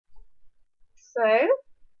So,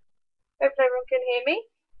 hopefully everyone can hear me.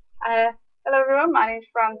 Hello everyone, my name is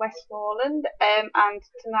Fran Westmoreland, and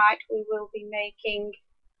tonight we will be making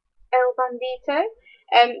El Bandito.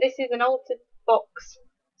 This is an altered box.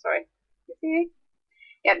 Sorry,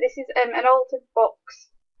 yeah, this is an altered box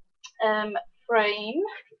frame.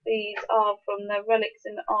 These are from the Relics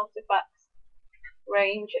and Artifacts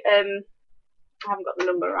range. I haven't got the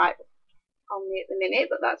number right on me at the minute,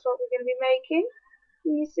 but that's what we're going to be making.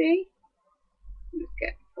 Can you see? Let's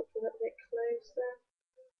get up a little bit closer.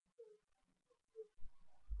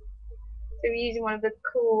 So we're using one of the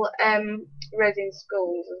cool resin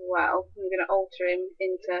skulls as well. We're going to alter him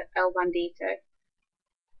into El Bandito.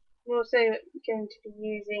 We're also going to be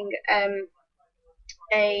using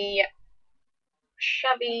a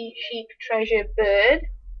shabby chic treasure bird.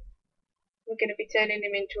 We're going to be turning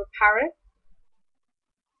him into a parrot.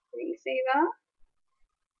 You can see that.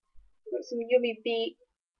 Got some yummy beads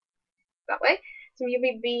that way. Some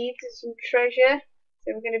yummy beads and some treasure.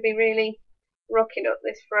 So we're going to be really rocking up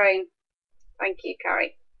this frame. Thank you,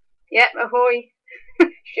 Carrie. Yep, ahoy.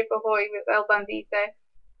 Ship ahoy with El Bandito.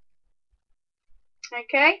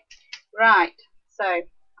 Okay, right. So I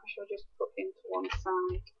shall just put him to one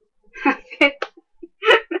side.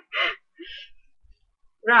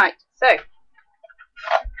 Right, so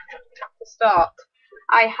to start,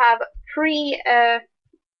 I have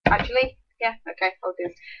actually, yeah, okay, I'll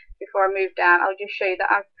do before I move down. I'll just show you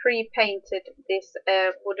that I've pre-painted this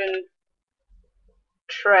wooden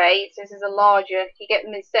tray. So this is a larger, you get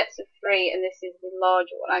them in sets of 3, and this is the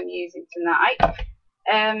larger one I'm using tonight.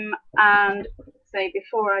 And so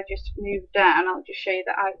before I just move down, I'll just show you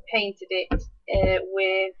that I've painted it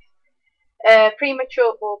with Prima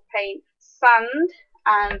Chalkboard paint sand,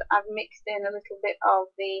 and I've mixed in a little bit of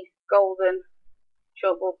the golden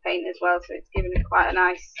chalkboard paint as well, so it's given it quite a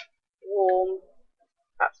nice warm,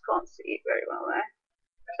 perhaps can't see it very well there,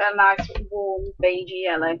 so a nice warm beigey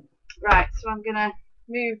yellow. Right, so I'm going to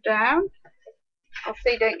move down. I'll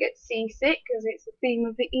say don't get seasick because it's the theme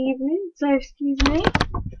of the evening, so excuse me.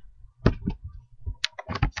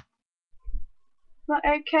 Is that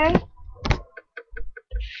okay?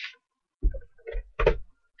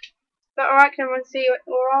 Is that alright? Can everyone see you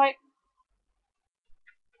alright?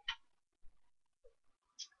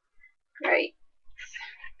 Great.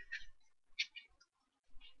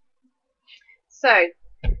 So,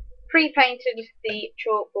 pre-painted the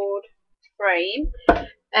chalkboard frame,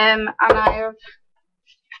 and I have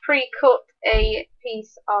pre-cut a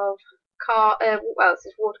piece of this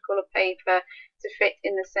is watercolor paper to fit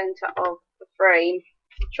in the centre of the frame.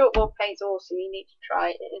 Chalkboard paint's awesome, you need to try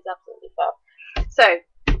it, it is absolutely fab. So,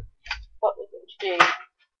 what we're going to do.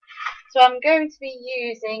 So I'm going to be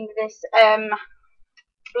using this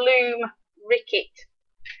Bloom Ricket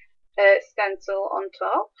stencil on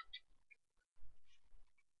top.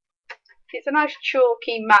 It's a nice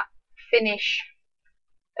chalky matte finish.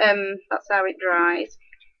 That's how it dries.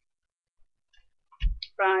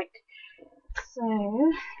 Right, so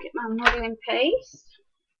get my modelling paste.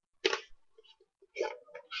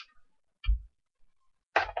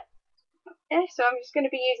 Okay, so I'm just going to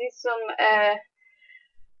be using some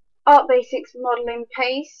Art Basics modelling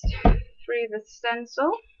paste through the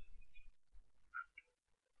stencil.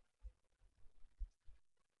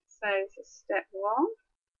 So this is step 1.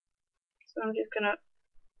 So I'm just going to,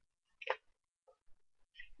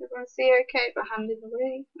 everyone see okay if I hand it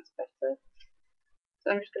away? That's better.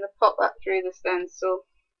 So I'm just going to pop that through the stencil.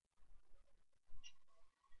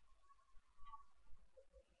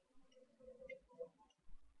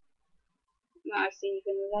 Nice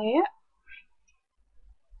even layer.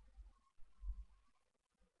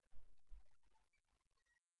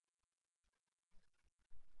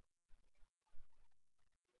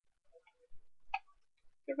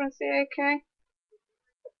 Everyone see okay?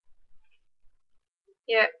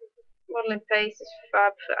 Yeah, modelling paste is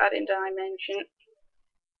fab for adding dimension.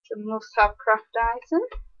 It's a must-have craft item.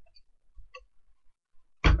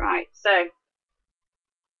 Right, so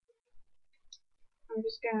I'm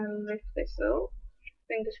just going to lift this up.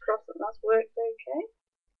 Fingers crossed that that's worked okay.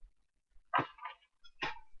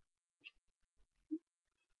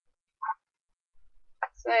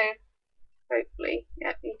 So hopefully,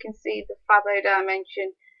 yeah, you can see the fabo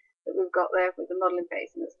dimension that we've got there with the modelling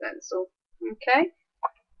paste and the stencil. Okay,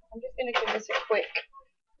 I'm just going to give this a quick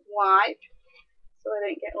wipe so I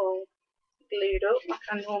don't get all glued up like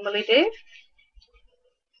I normally do.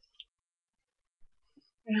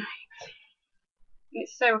 Right,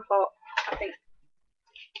 it's so hot, I think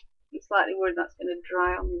I'm slightly worried that's going to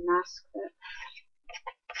dry on the mask, but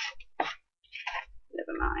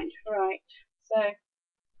never mind. Right, so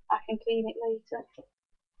I can clean it later.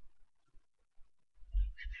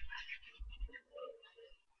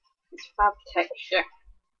 nice fab texture.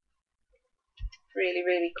 Really,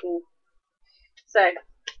 really cool. So,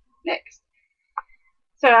 next.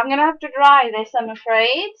 So I'm going to have to dry this, I'm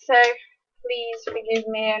afraid. So please forgive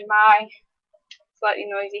me and my slightly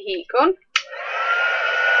noisy heat gun.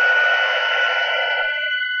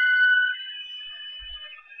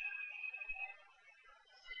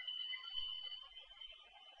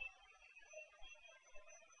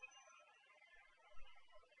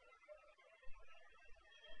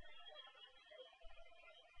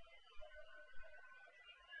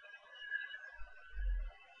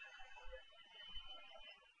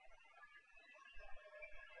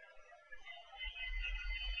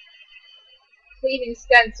 Cleaning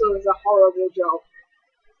stencil is a horrible job.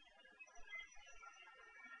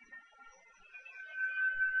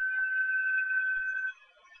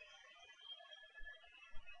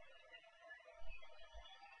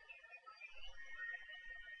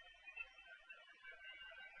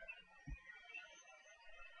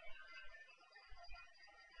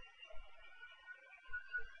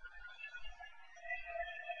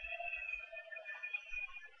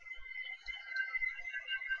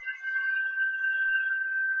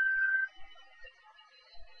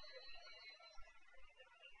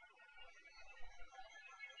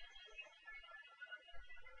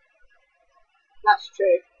 That's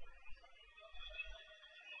true.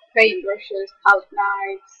 Paintbrushes, palette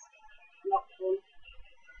knives, not fun.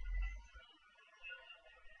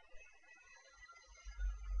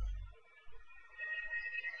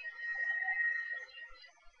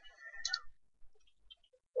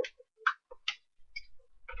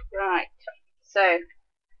 Right, so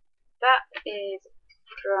that is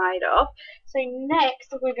dried off. So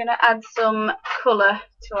next we're going to add some colour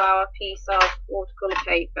to our piece of watercolour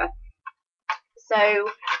paper. So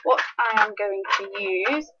what I am going to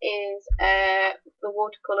use is the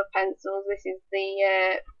watercolour pencils. This is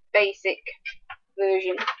the basic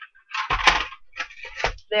version.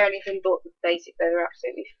 They're anything but basic, they're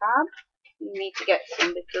absolutely fab. You need to get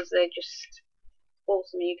some because they're just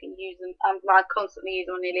awesome. You can use them. I constantly use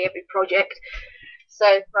them on nearly every project.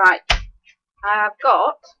 So right, I've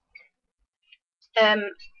got an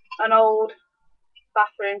old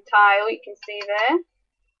bathroom tile, you can see there,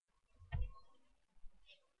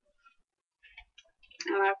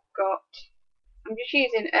 and I'm just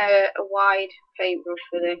using a wide paintbrush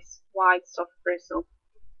for this, wide soft bristle.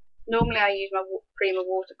 Normally I use my Prima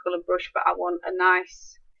watercolour brush, but I want a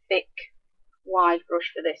nice thick wide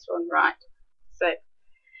brush for this one. Right, so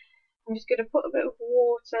I'm just going to put a bit of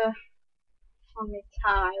water on the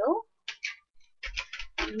tile,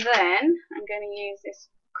 and then I'm going to use this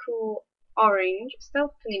cool orange.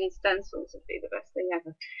 Stealth cleaning stencils would be the best thing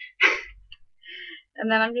ever.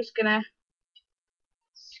 And then I'm just going to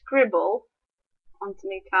scribble onto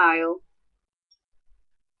my tile.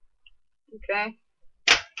 Okay,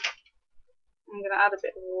 I'm going to add a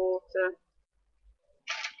bit of water,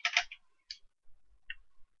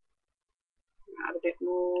 add a bit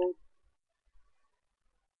more,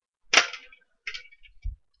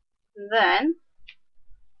 and then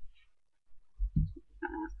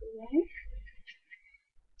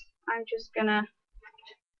I'm just going to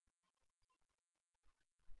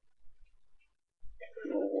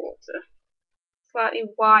put more water, slightly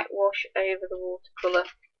whitewash over the watercolour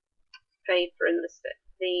paper and the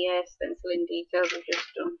stenciling details we've just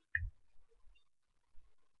done.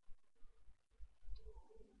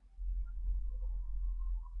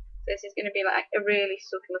 This is going to be like a really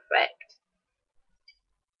subtle effect,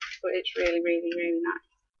 but it's really, really, really nice.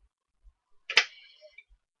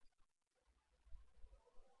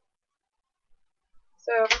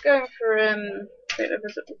 So I'm going for a bit of a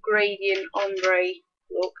sort of gradient ombre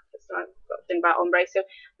look, because I've got a thing about ombre. So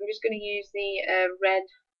I'm just going to use the red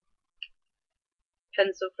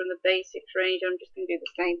pencil from the basics range. I'm just going to do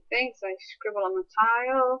the same thing. So I scribble on the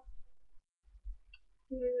tile.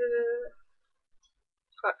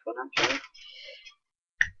 Quite fun actually.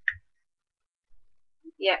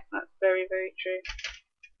 Yeah, that's very, very true.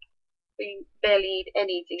 So you barely need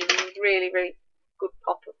any to give you really, really good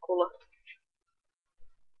pop of colour.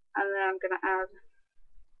 And then I'm going to add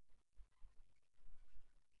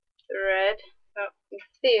the red. So in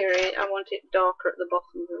theory I want it darker at the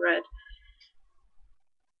bottom of the red.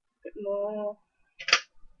 A bit more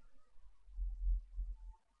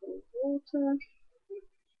water.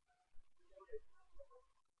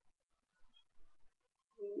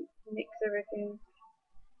 Mix everything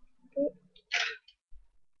good.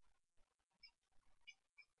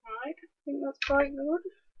 Right, I think that's quite good.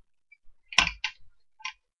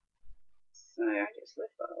 So I just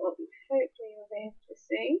lift that up and hopefully you'll be able to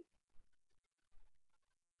see.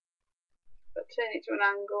 But turn it to an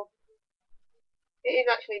angle It is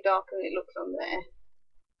actually darker than it looks on there.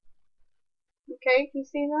 Okay, can you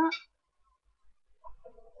see that?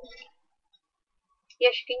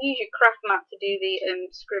 Yes, you can use your craft mat to do the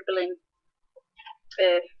scribbling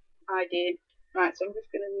idea. Right, so I'm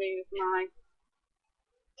just going to move my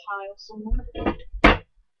tile somewhere.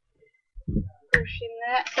 Push in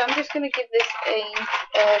there. So I'm just going to give this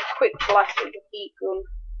a quick blast with the heat gun,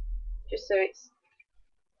 just so it's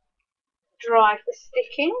dry for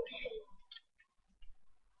sticking.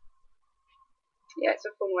 Yeah, it's a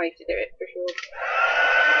fun way to do it for sure.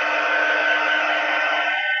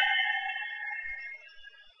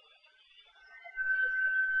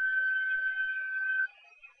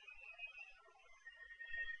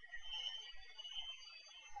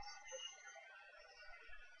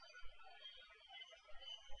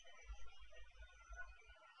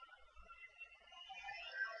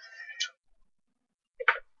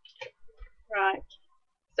 Right,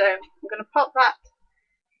 so I'm going to pop that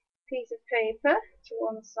piece of paper to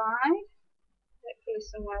one side, hopefully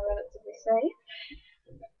somewhere relatively safe.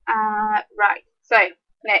 Right, so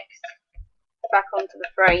next, back onto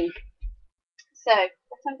the frame. So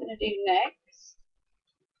what I'm going to do next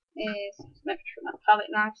is make sure my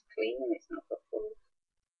palette knife's clean and it's not got full of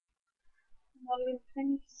modelling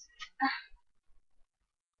paste.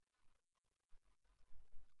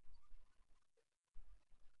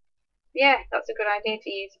 Yeah, that's a good idea to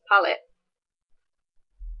use a palette.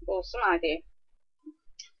 Awesome idea.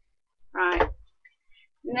 Right,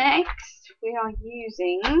 next we are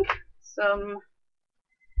using some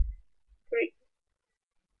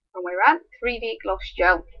 3D gloss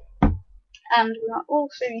gel, and we are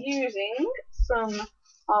also using some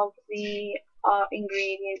of the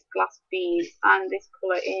ingredients glass beads, and this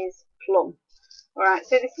colour is plum. Alright,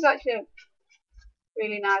 so this is actually a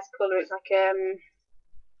really nice colour. It's like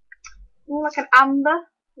more like an amber,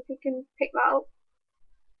 if you can pick that up.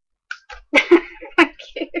 Thank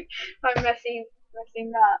you. I'm messing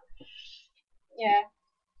that. Yeah.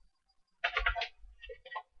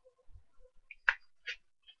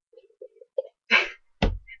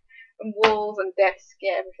 And walls and desks,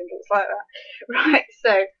 yeah, everything looks like that. Right,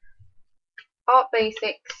 so Art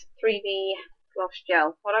Basics 3D gloss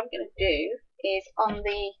gel. What I'm going to do is on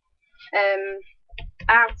the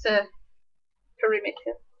outer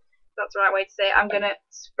perimeter, that's the right way to say it, I'm going to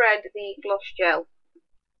spread the gloss gel.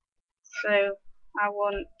 So I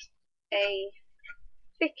want a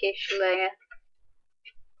thickish layer,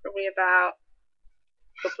 probably about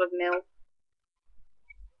a couple of mil.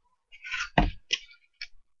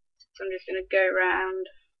 So I'm just going to go around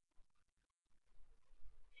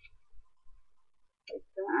like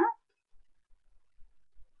that.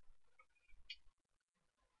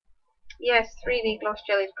 Yes, 3D gloss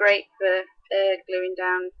gel is great for gluing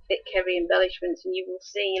down thick, heavy embellishments, and you will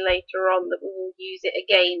see later on that we will use it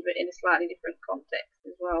again, but in a slightly different context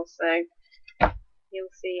as well. So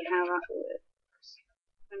you'll see how that works.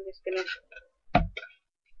 I'm just going to.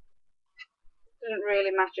 Doesn't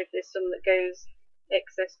really matter if there's some that goes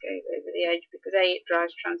excess goes over the edge, because A, it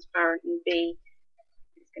dries transparent, and B,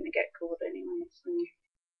 it's going to get covered anyway. So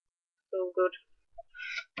it's all good.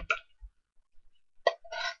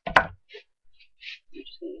 I'm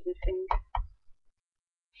just going to use my finger.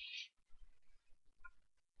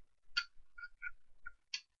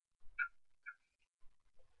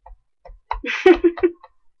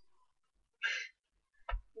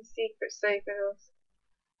 The secret safe house.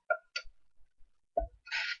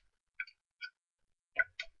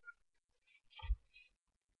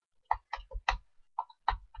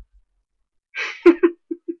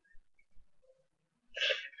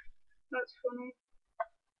 That's funny.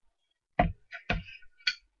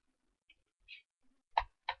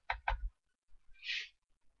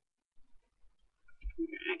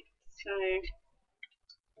 Right, so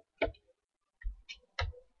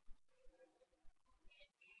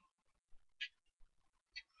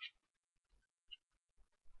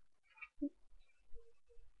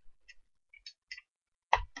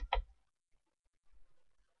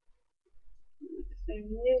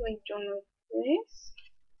nearly done with this.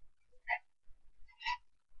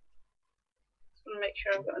 Just want to make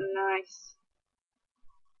sure I've got a nice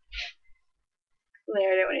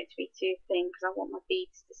layer. I don't want it to be too thin because I want my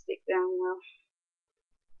beads to stick down well.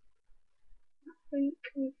 I think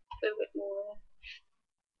a little bit more there.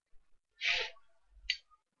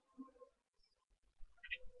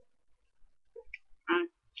 I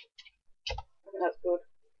think that's good.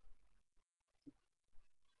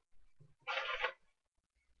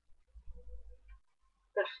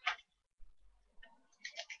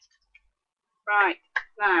 Right,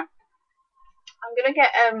 now I'm going to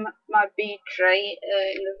get my bead tray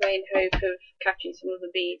in the vain hope of catching some of the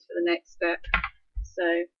beads for the next step.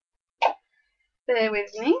 So, bear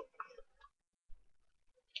with me.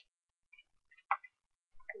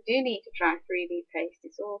 I do need to try 3D paste,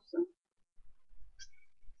 it's awesome.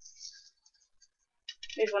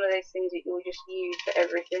 It's one of those things that you'll just use for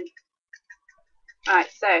everything. Right,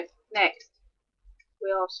 so next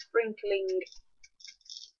we are sprinkling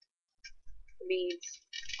beads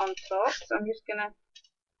on top. So I'm just going to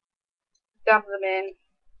dab them in.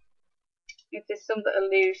 If there's some that are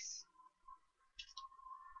loose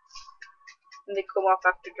and they come off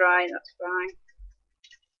after drying, that's fine.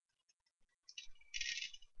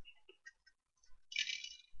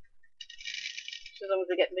 As long as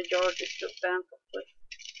we get the majority of stuff down properly.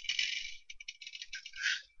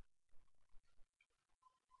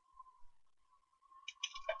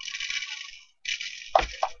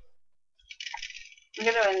 I'm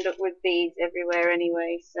going to end up with beads everywhere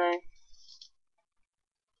anyway, so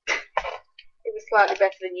it was slightly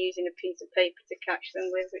better than using a piece of paper to catch them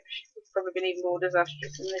with, which would probably been even more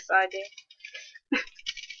disastrous than this idea.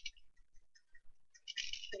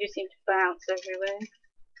 They just seem to bounce everywhere,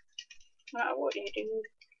 no matter what you do.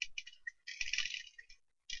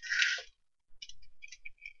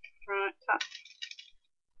 Right, tap.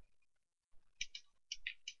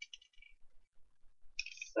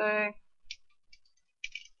 So,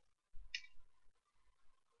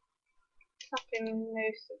 tapping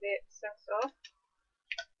most of the excess off.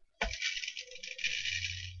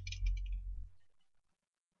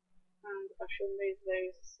 And I shall move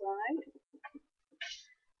those aside.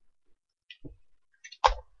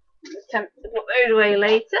 I'll attempt to put those away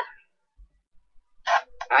later.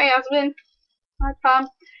 Hi Yasmin. Hi Pam.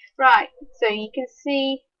 Right, so you can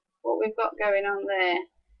see what we've got going on there.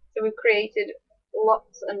 So we've created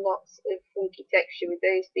lots and lots of funky texture with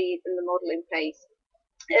those beads and the modelling paste.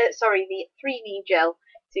 Sorry, the 3D gel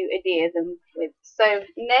to adhere them with. So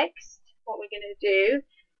next, what we're going to do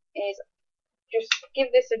is just give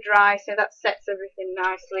this a dry, so that sets everything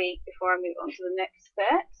nicely before I move on to the next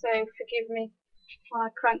step. So forgive me while I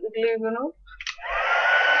crank the glue gun up.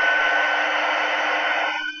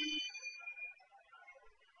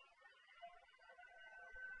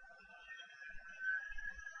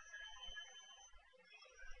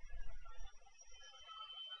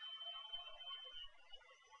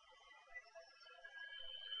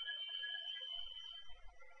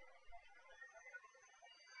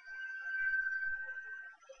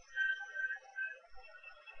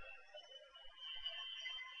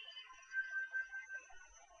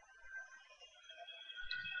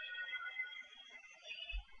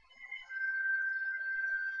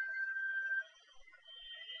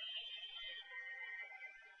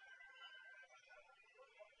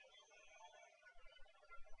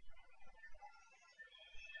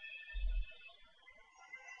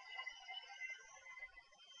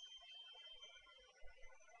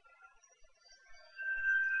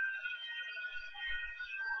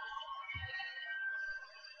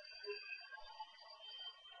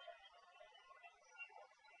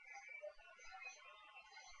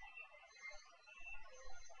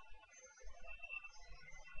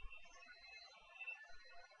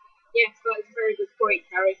 Yes, that's a very good point,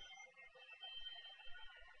 Carrie.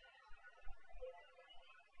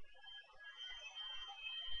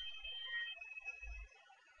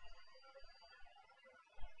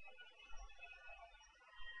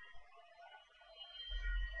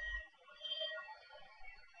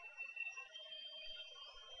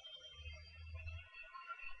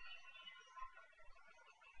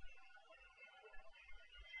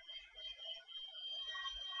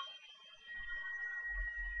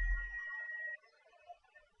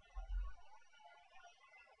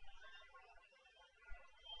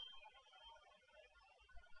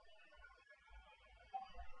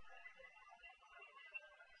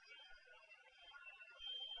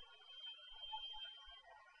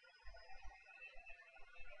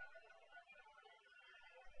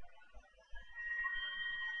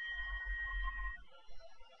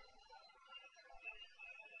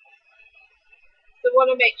 So I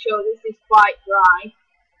want to make sure this is quite dry.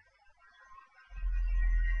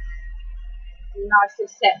 And nicely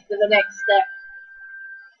set for the next step.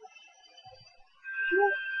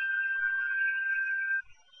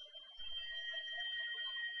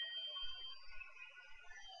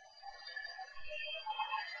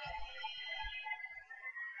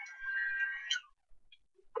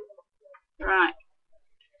 Right.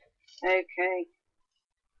 Okay.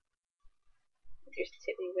 Just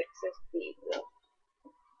tip these excess beads off.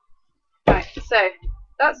 Right, so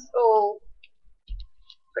that's all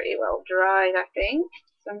pretty well dried, I think.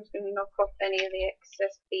 So I'm just going to knock off any of the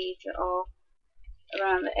excess beads that are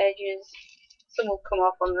around the edges. Some will come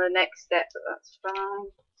off on the next step, but that's fine.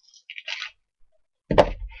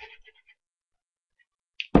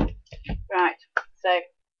 Right, so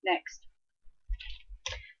next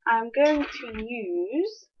I'm going to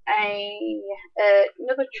use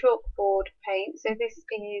another chalkboard paint. So this is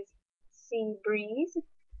Sea Breeze.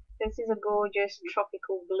 This is a gorgeous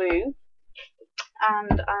tropical blue,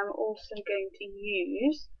 and I'm also going to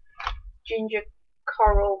use Ginger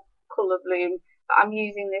Coral Colour Bloom. But I'm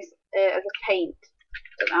using this as a paint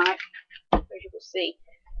tonight, as you will see.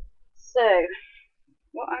 So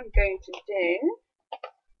what I'm going to do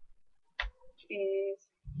is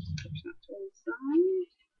push that to one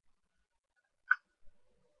side.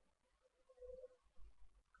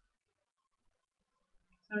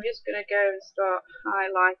 So I'm just going to go and start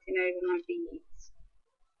highlighting over my beads.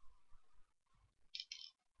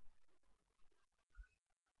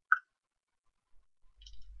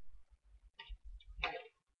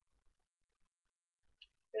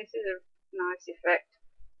 This is a nice effect.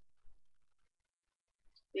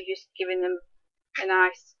 You're just giving them a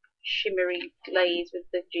nice shimmery glaze with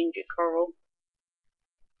the ginger coral.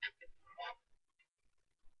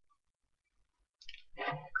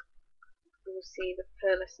 You'll see the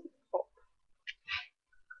pearlescent pop.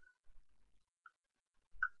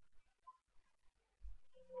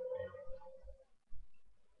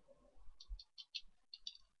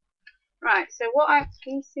 Right, so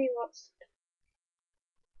can you see what's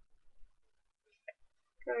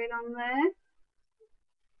going on there?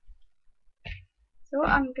 So what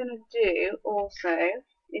I'm going to do also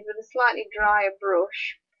is with a slightly drier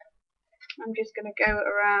brush, I'm just going to go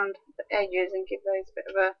around the edges and give those a bit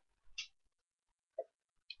of a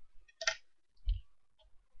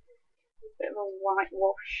white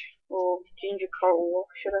wash, or ginger coral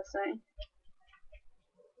wash, should I say.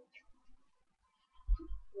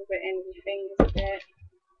 Rub it in with your fingers a bit.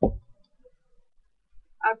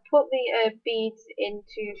 I've put the beads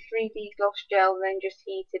into 3D gloss gel and then just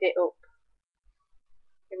heated it up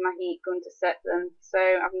with my heat gun to set them, so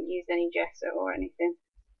I haven't used any gesso or anything.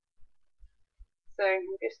 So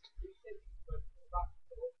I'm just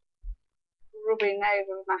rubbing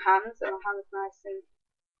over with my hands, and my hand's nice and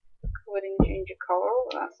covered in ginger coral,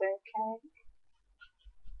 but that's okay.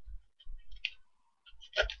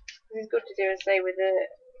 This is good to do, as I say, with a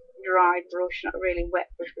dry brush, not a really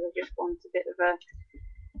wet brush, because I just want a bit of a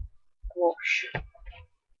wash.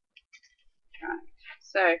 Right,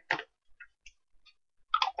 so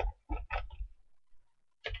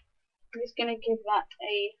I'm just going to give that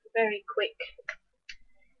a very quick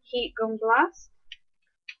heat gun blast.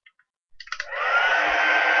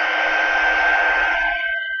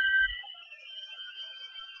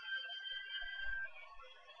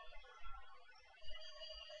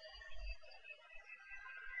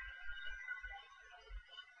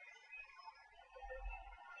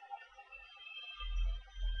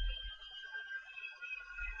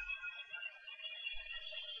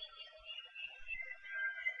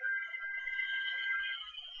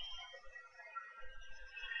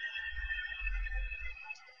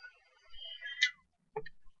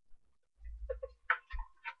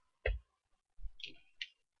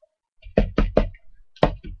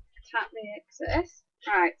 Tap the excess.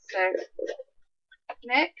 Right, so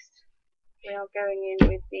next we are going in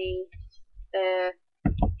with the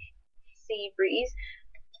Sea Breeze.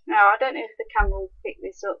 Now I don't know if the camera will pick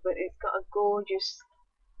this up, but it's got a gorgeous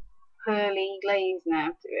pearly glaze now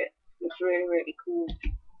to it. It's really, really cool.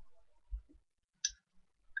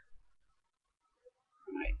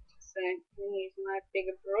 Right, so I'm going to use my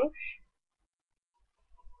bigger brush.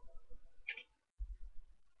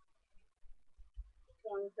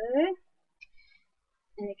 One there.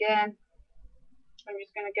 And again, I'm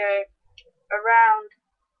just going to go around,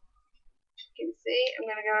 you can see, I'm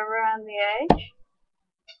going to go around the edge.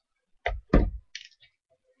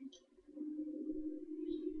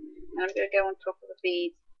 And I'm going to go on top of the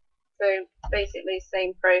beads. So basically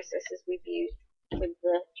same process as we've used with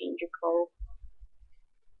the ginger coral.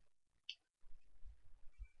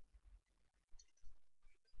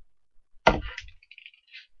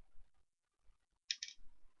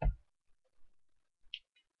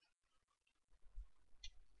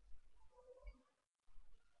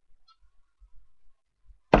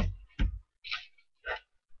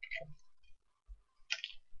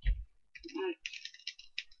 Right.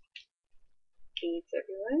 Beads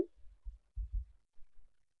everywhere.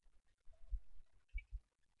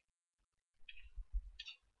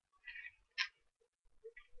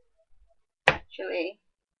 Actually,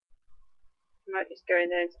 I might just go in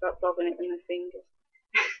there and start bobbing it with my fingers.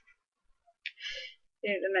 Do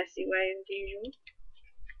it the messy way as usual.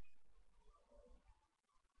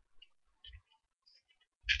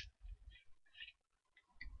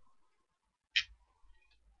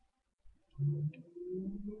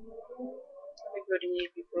 Everybody needs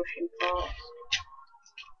to be brushing parts.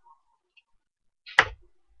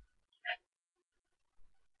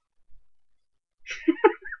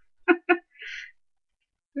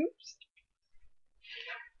 Oops.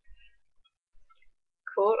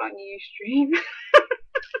 Caught on Ustream.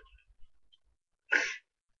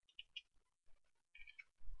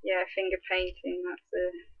 Yeah, finger painting, that's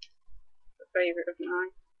a favourite of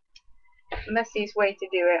mine. The messiest way to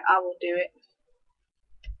do it, I will do it.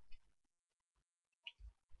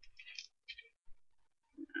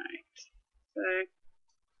 Right, so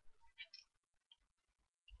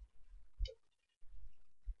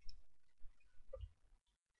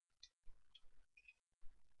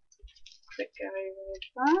quick go over with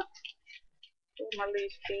that. All my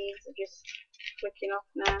loose beads are just flicking off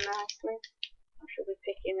now nicely. I shall be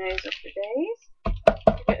picking those up for days.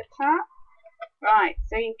 A bit of tap. Right,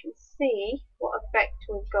 so you can see what effect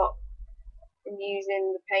we've got from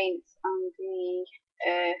using the paints and the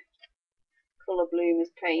colour bloom as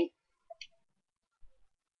paint.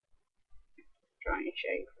 Trying to show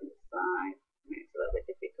you from the side. It's a little bit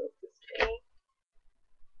difficult to see.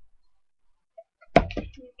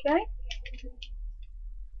 Okay.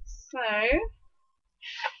 So I'm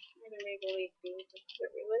going to move all these beads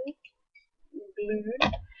really glued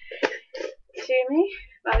to me.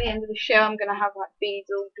 By the end of the show I'm going to have like beads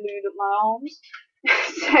all glued up my arms.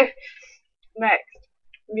 So next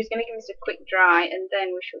I'm just going to give this a quick dry and then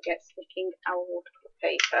we shall get sticking our watercolor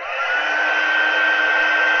paper.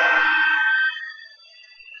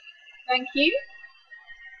 Thank you.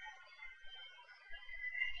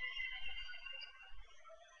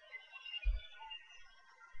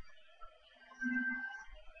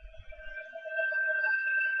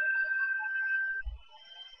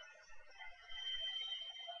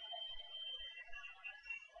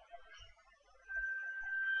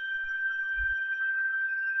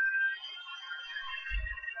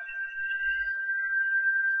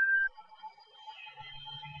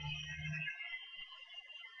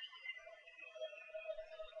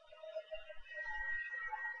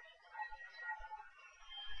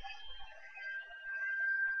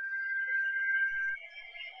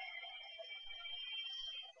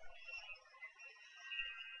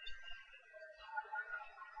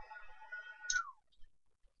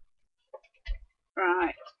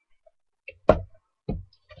 Right,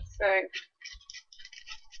 so I'm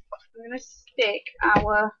going to stick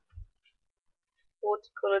our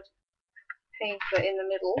watercoloured paper in the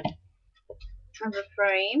middle of the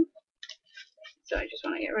frame. So I just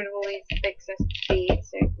want to get rid of all these excess beads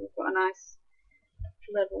so we've got a nice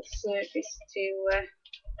level surface to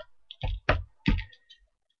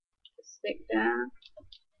stick down.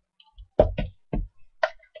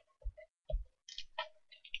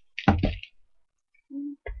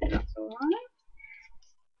 That's alright.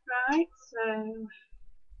 Right, so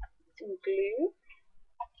some glue.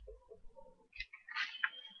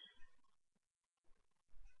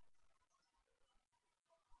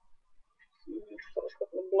 Put a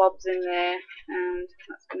couple of blobs in there and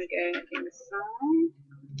that's going to go inside.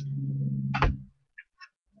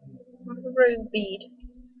 What a rose bead.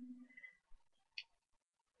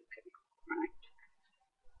 Okay, right.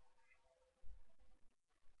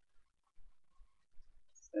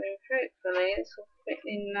 So hopefully this will fit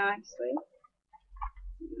in nicely.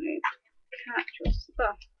 Catch or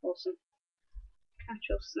stuff. Awesome. Catch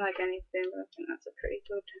or snag anything, but I think that's a pretty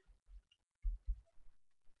good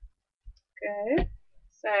go.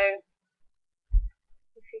 So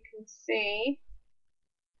if you can see,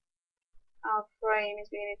 our frame is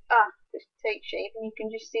being just take shape, and you can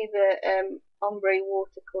just see the ombre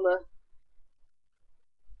watercolor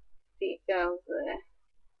details there.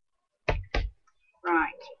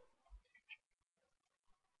 Right.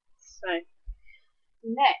 So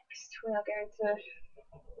next we are going to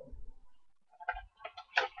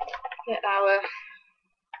get our,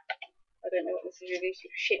 I don't know what this is really,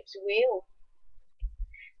 ship's wheel.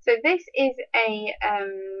 So this is a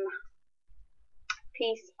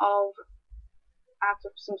piece of out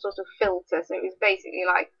of some sort of filter, so it was basically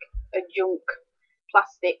like a junk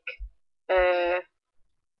plastic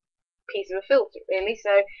piece of a filter really.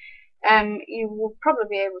 So you will probably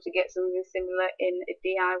be able to get something similar in a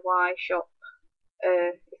DIY shop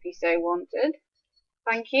if you so wanted.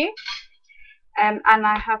 Thank you. And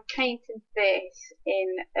I have painted this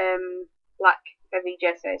in black heavy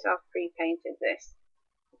gesso, so I've pre-painted this.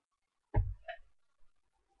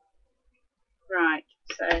 Right,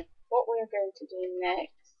 so what we're going to do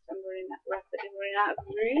next, I'm rapidly running out of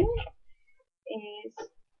room, is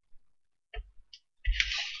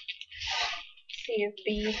sea of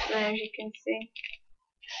beads there, as you can see.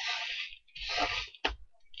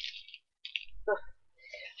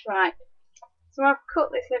 Right, so I've cut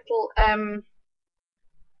this little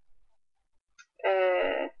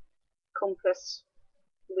compass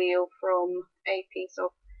wheel from a piece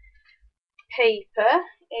of paper.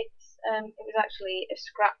 It was actually a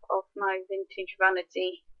scrap of my vintage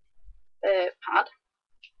vanity pad.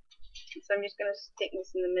 So I'm just going to stick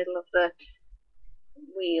this in the middle of the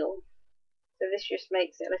wheel. So this just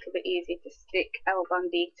makes it a little bit easier to stick El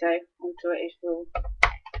Bandito onto it, as you'll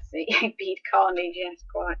see. Bead carnage, yes,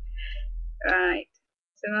 quite. Right,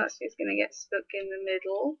 so that's just going to get stuck in the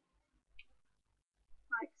middle,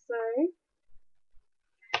 like so.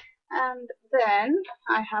 And then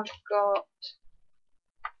I have got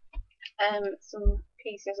some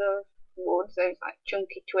pieces of wood, those like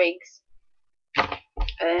chunky twigs,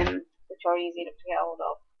 which are easy enough to get hold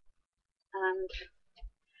of. And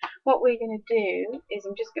what we're going to do is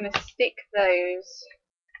I'm just going to stick those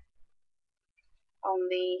on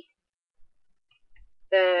the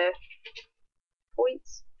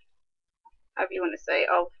points, however you want to say,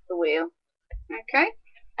 of the wheel. Okay,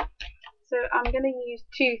 so I'm going to use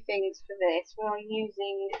two things for this. We're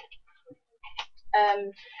using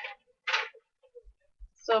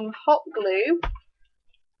some hot glue,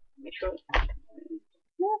 which will,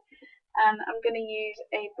 and I'm going to use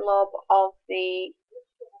a blob of the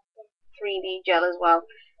 3D gel as well.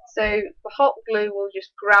 So the hot glue will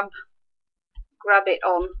just grab it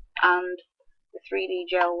on, and the 3D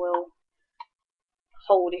gel will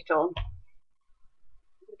hold it on.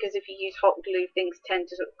 Because if you use hot glue, things tend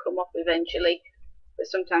to sort of come off eventually, but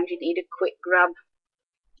sometimes you need a quick grab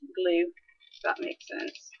glue, if that makes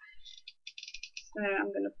sense. So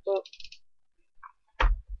I'm going to put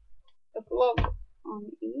a blob on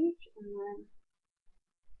each, and then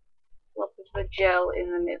a blob of the gel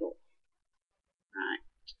in the middle. Right.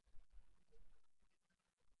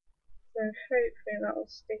 So hopefully that will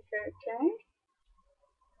stick okay.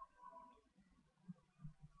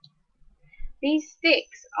 These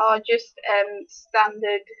sticks are just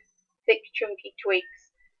standard thick chunky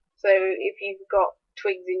twigs. So if you've got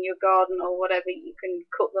twigs in your garden or whatever, you can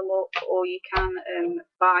cut them up, or you can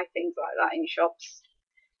buy things like that in shops.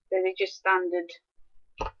 So they're just standard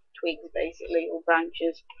twigs basically, or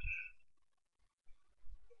branches.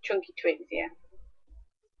 Chunky twigs, yeah.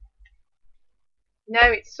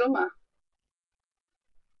 No, it's summer.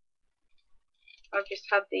 I've just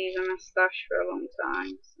had these in my stash for a long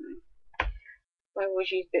time, so I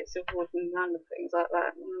always use bits of wood and random things like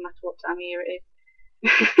that, no matter what time of year it is.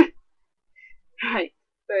 Right,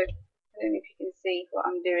 so I don't know if you can see what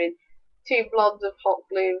I'm doing. 2 blobs of hot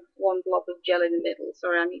glue, 1 blob of gel in the middle.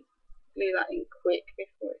 Sorry, I need to glue that in quick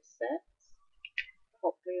before it sets.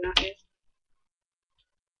 Hot glue, that is.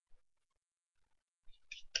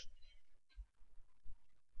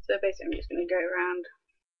 So basically I'm just going to go around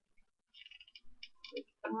with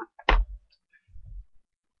that.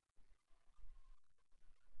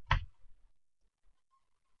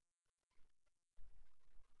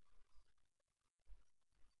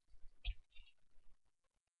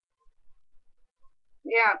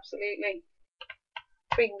 Yeah, absolutely.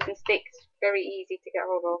 Twigs and sticks, very easy to get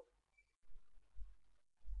hold of.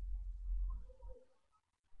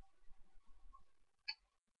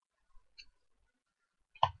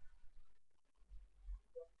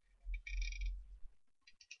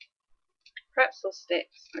 Pretzel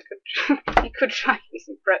sticks. You could try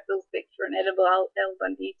using pretzel sticks for an edible El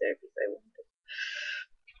Bandito if you so wanted.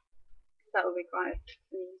 That would be quite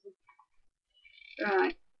easy.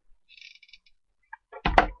 Right.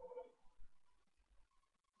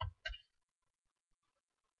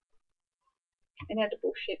 An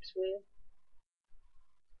edible ship's wheel.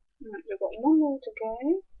 Right, we've got one more to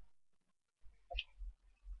go.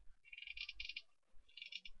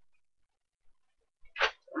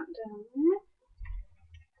 Put that down there.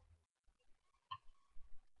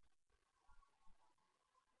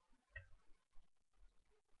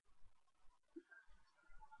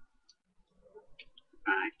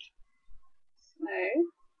 Right, so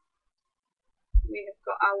we have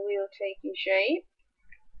got our wheel taking shape.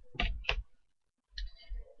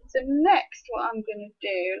 So next what I'm going to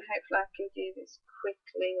do, and hopefully I can do this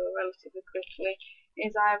quickly or relatively quickly,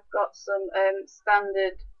 is I've got some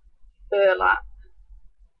standard burlap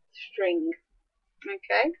string.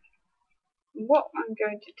 Okay, what I'm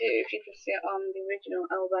going to do, if you can see it on the original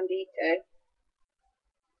El Bandito,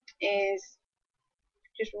 is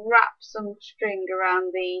just wrap some string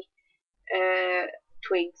around the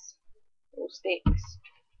twigs or sticks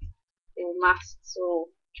or masts or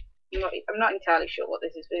I'm not entirely sure what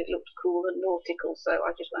this is, but it looked cool and nautical, so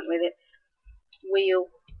I just went with it. Wheel,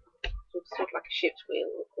 sort of like a ship's wheel,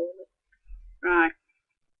 we'll call it. Right.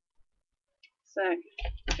 So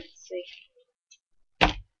let's see.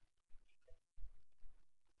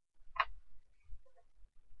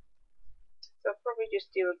 So I'll probably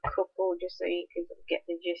just do a couple just so you can get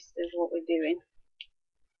the gist of what we're doing.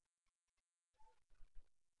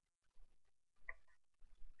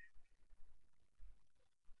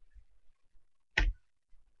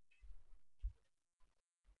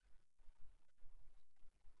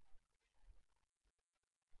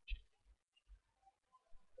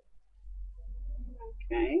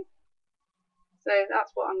 Okay. So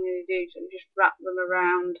that's what I'm going to do. So just wrap them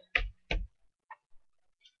around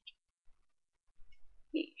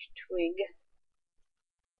each twig.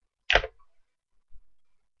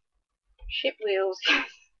 Ship wheels. I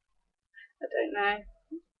don't know.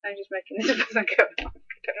 I'm just making this up as I go. I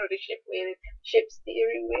don't know what a ship wheel is. Ship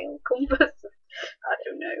steering wheel, compass. I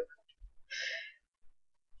don't know.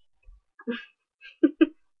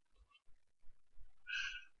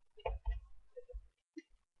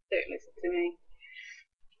 Don't listen to me.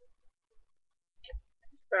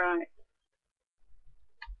 Right.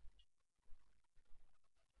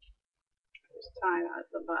 Just tie that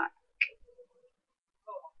at the back.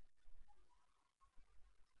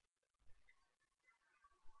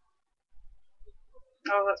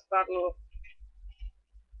 Oh, that's bad luck.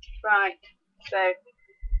 Right. So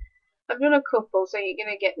I've done a couple, so you're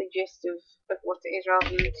going to get the gist of what it is rather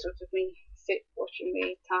than sort of me watching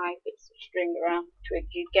me tie bits of string around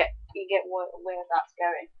twigs. You get where that's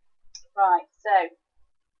going. Right. So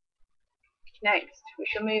next we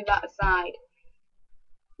shall move that aside.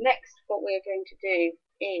 Next, what we're going to do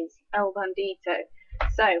is El Bandito.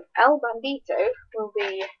 So El Bandito will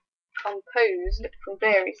be composed from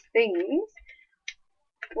various things.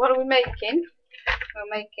 What are we making? We're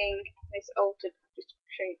making this altered, just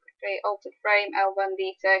show you, altered frame El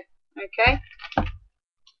Bandito. Okay.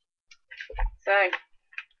 So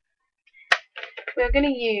we're going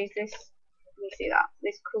to use this. Let me see that.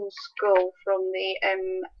 This cool skull from the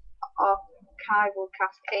Archival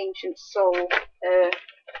cast Ancient Soul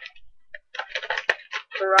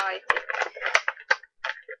variety.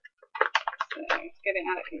 So let's get it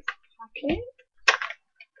out of its packet.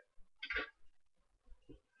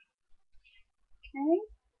 Okay.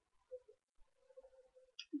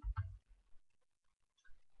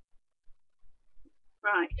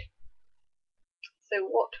 Right. So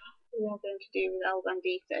what we are going to do with El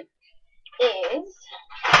Bandito is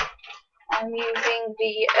I'm using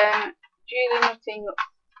the Julie Nutting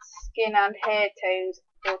Skin and Hair Tones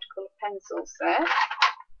watercolor pencils there.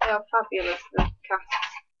 They are fabulous, the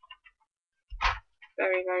casts.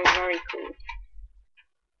 Very, very, very cool.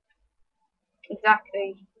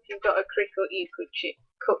 Exactly. If you've got a Cricut, you could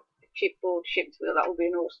cut chipboard shipped wheel. That would be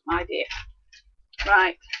an awesome idea.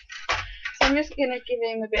 Right. So I'm just going to give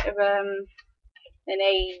him a bit of an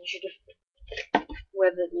aged,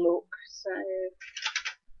 weathered look. So,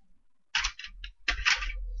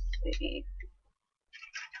 let's see.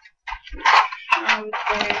 Try with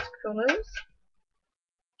those colours.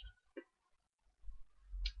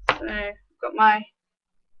 So I've got my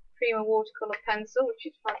Prima watercolor pencil, which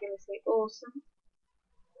is fabulously awesome.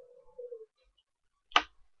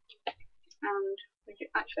 And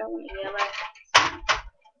actually I want a yellow. So,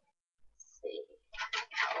 let's see.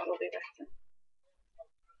 That will be better.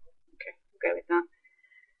 Okay, we'll go with that.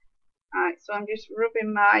 Alright, so I'm just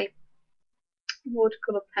rubbing my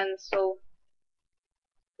watercolor pencil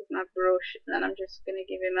with my brush, and then I'm just going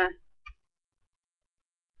to give him a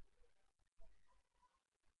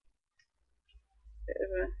bit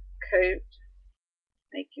of a coat,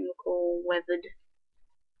 make him look all weathered.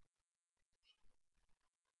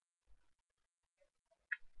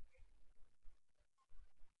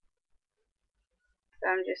 So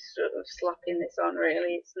I'm just sort of slapping this on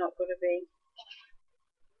really, it's not going to be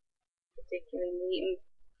particularly neat.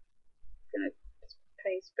 I'm going to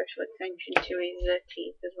pay special attention to his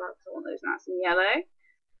teeth as well, because I want those nice and yellow.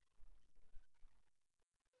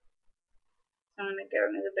 So I'm going to go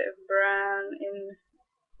in with a bit of brown in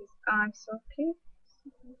his eye socket. So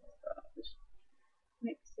just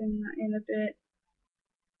mixing that in a bit.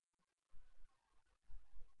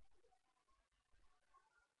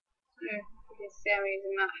 So you can see I'm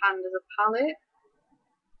using that hand as a palette.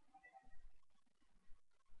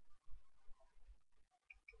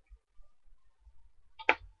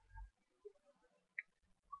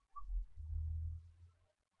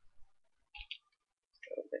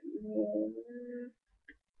 A bit more.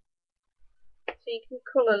 So you can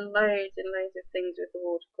colour loads and loads of things with the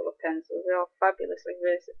watercolour pencils. They are fabulously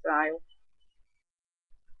versatile.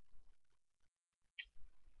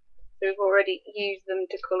 So we've already used them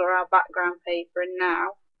to colour our background paper, and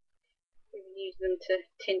now we've used them to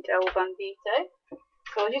tint El Bandito.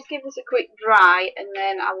 So I'll just give this a quick dry and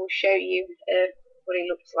then I will show you what it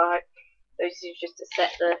looks like. So this is just to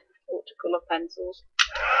set the watercolour pencils.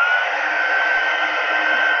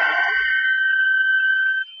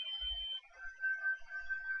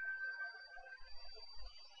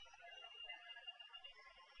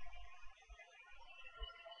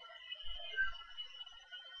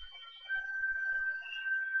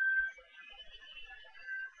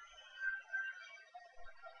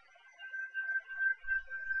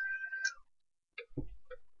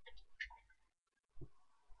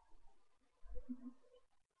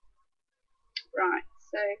 Right,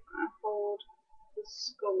 so I hold the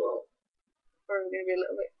skull up. Probably going to be a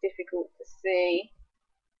little bit difficult to see,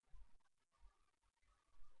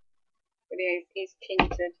 but it is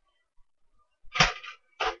tinted.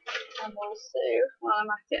 And also, while I'm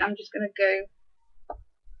at it, I'm just going to go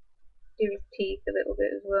do his teeth a little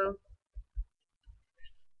bit as well.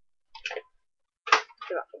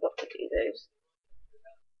 So I forgot to do those.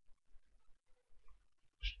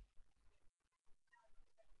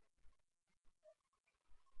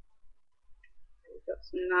 We've got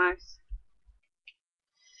some nice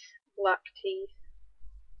black teeth.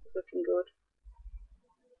 It's looking good.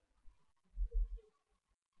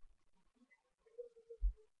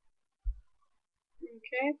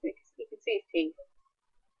 Okay, so you can see his teeth.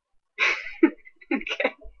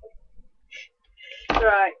 Okay.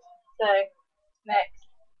 Right, so next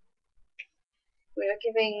we are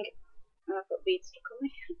giving, I've got beads stuck on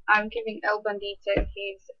me. I'm giving El Bandito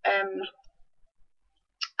his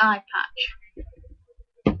eye patch.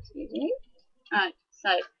 Excuse me. Right, so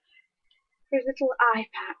for his little eye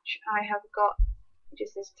patch, I have got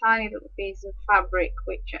just this tiny little piece of fabric,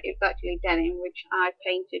 which is actually denim, which I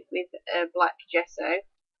painted with black gesso,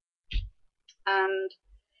 and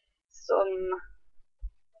some.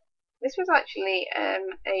 This was actually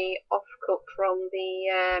a offcut from the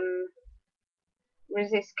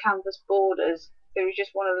Resist Canvas Borders. There was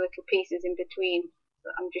just one of the little pieces in between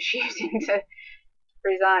that I'm just using for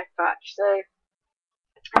his eye patch. So,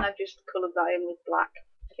 and I've just coloured that in with black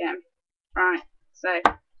again. Right, so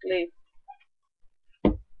glue.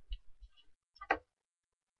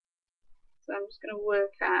 So I'm just going to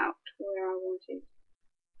work out where I want his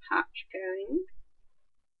patch going.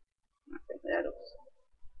 I think that looks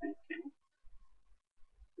okay.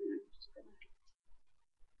 I'm just going to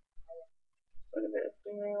put a bit of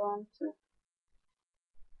glue on to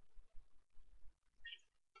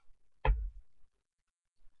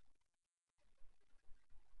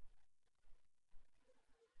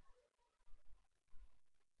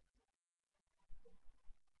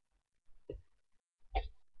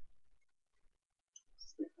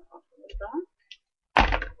snip it off a little bit.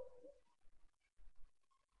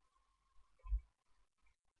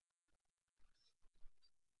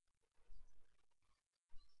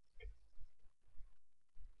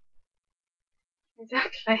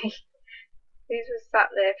 Exactly. These were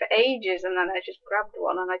sat there for ages, and then I just grabbed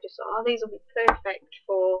one, and I just thought, oh, these will be perfect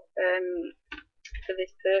for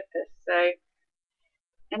this purpose. So,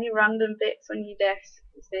 any random bits on your desk,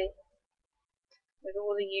 you see, there's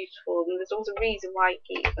all the use for them. There's always a reason why you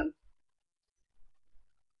keep them.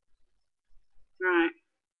 Right.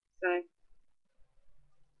 So,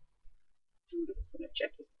 I'm just going to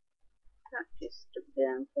check if that is stuck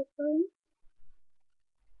down properly.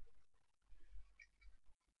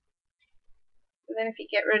 And then if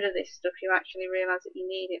you get rid of this stuff, you actually realise that you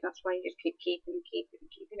need it. That's why you just keep keeping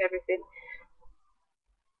everything.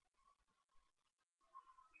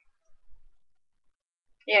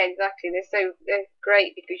 Yeah, exactly. They're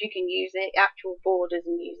great because you can use the actual borders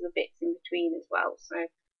and use the bits in between as well. So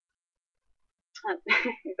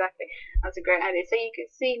exactly, that's a great idea. So you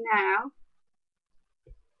can see now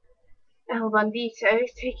El Bandito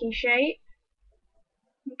is taking shape.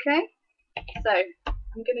 Okay, so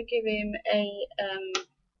I'm going to give him a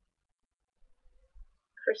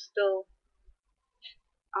crystal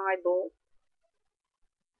eyeball.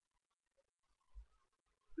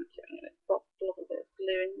 Actually, I'm going to pop a little bit of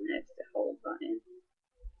glue in there to hold that in.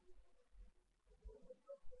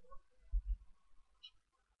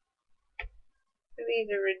 So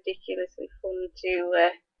these are ridiculously fun to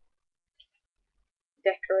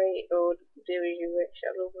decorate or do as you wish.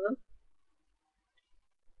 I love them.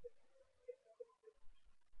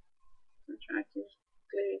 I'll try to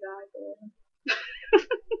glue his eyeball.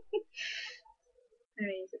 Let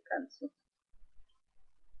me use a pencil.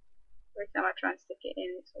 Every time I try and stick it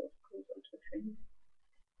in, it sort of comes onto the finger.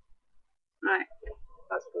 Right,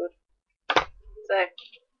 that's good. So,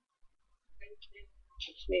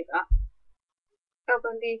 just move that.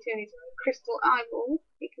 Bandito is crystal eyeball.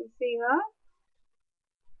 You can see that.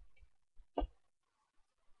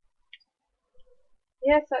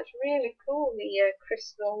 Yes, that's really cool. The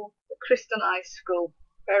crystallized skull.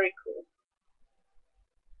 Very cool.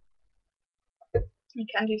 You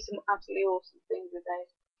can do some absolutely awesome things with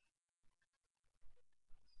those.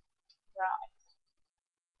 Right.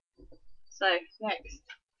 So next,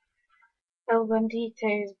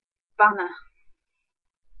 Bandito's banner.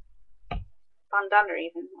 Bandana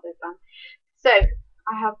even, not a band. So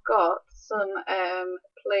I have got some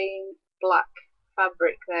plain black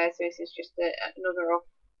fabric there, so this is just another off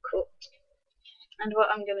cut. And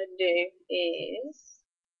what I'm going to do is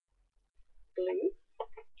glue.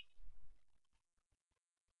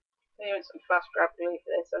 I want some fast grab glue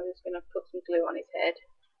for this, so I'm just going to put some glue on his head.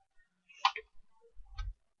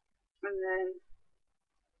 And then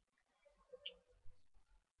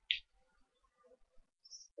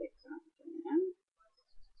stick that down.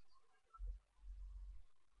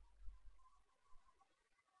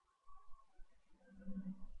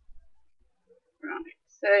 Right,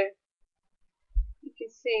 so you can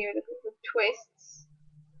see with a couple of twists,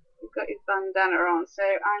 we've got his bandana on. So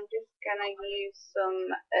I'm just going to use some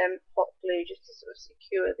hot glue just to sort of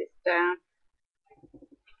secure this down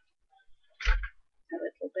a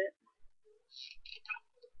little bit.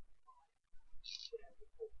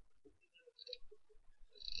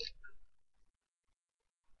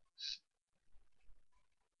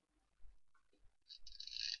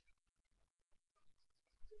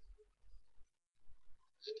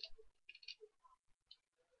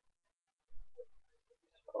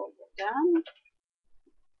 Hold it down.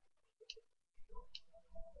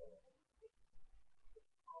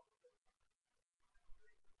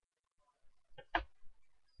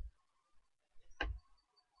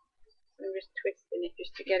 So I'm just twisting it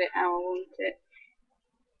just to get it how I want it.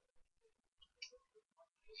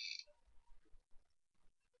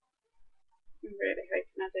 I'm really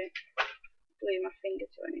hoping I don't glue my finger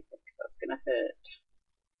to anything because that's going to hurt.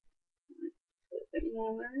 A little bit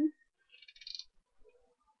more there.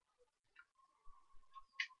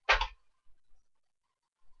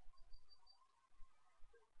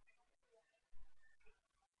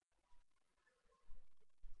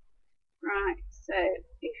 Right, so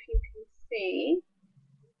if you can see,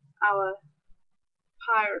 our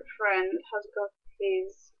pirate friend has got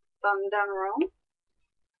his bandana on.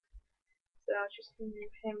 So I'll just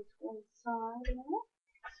move him to one side now.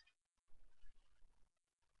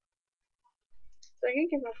 So I'm going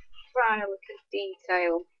to give him a final look at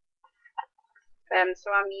detail. So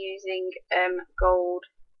I'm using gold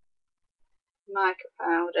mica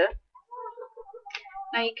powder.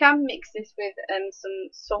 Now you can mix this with some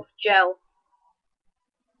soft gel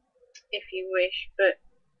if you wish, but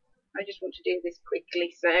I just want to do this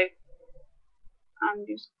quickly, so I'm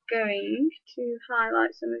just going to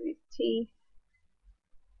highlight some of his teeth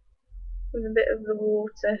with a bit of the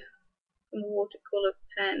water from the watercolor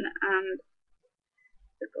pen and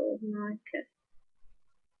the gold mica.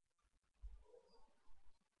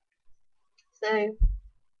 So,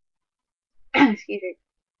 excuse me,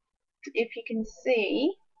 if you can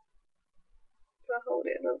see, if I hold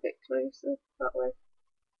it a little bit closer that way,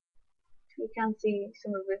 you can see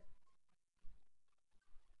some of the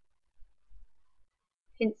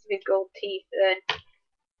hints of his gold teeth there.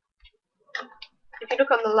 If you look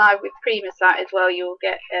on the live with Prima site as well, you'll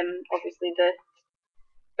get obviously the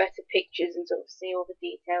better pictures and sort of see all the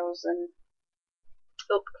details and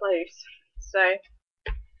up close. So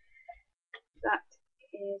that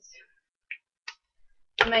is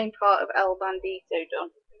the main part of El Bandito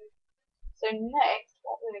done. So next,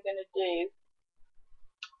 what we're going to do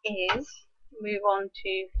is move on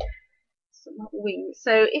to some wings.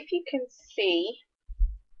 So if you can see,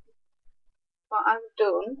 what I've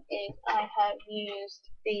done is I have used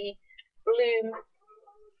the Bloom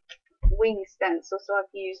wing stencil. So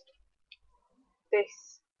I've used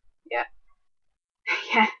this, yeah,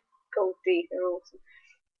 yeah, gold teeth, they're awesome.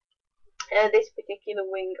 This particular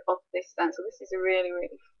wing of this stencil. This is a really,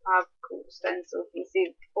 really fab, cool stencil. You can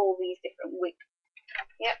see all these different wings.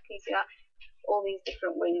 Yep, can you see that? All these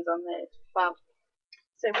different wings on there. It's fab.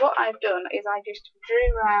 So what I've done is I just drew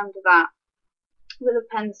around that with a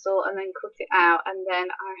pencil and then cut it out, and then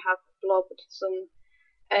I have blobbed some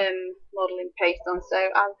modelling paste on. So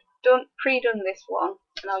I've pre-done this one,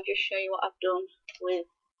 and I'll just show you what I've done with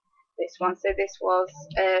this one. So this was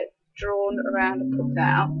drawn around and cut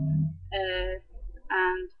out,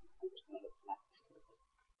 and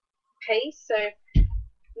paste, so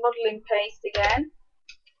modelling paste again.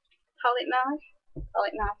 Palette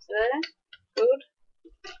knife's there. Good,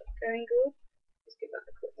 going good. Just give that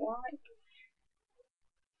a quick wipe.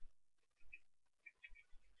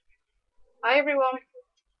 Hi everyone.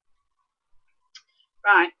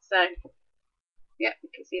 Right, so yeah, you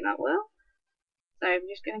can see that well. So I'm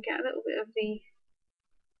just going to get a little bit of the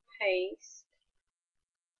paste,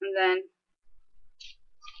 and then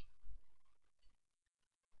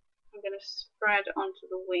I'm going to spread onto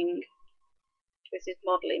the wing. This is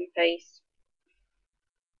modelling paste.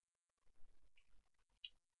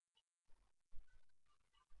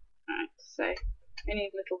 Right, so I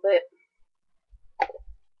need a little bit.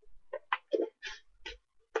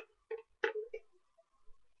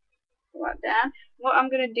 Put that down. What I'm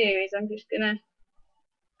going to do is I'm just going to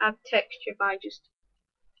add texture by just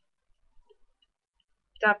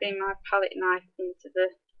dabbing my palette knife into the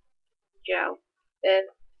gel,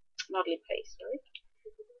 modelling paste, sorry.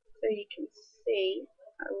 So you can see,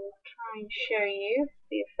 I will try and show you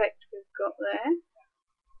the effect we've got there.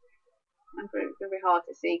 And it's going to be hard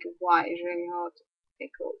to see because white is really hard to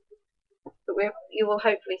pick up. But you will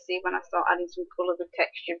hopefully see when I start adding some colour with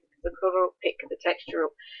texture, because the colour will pick the texture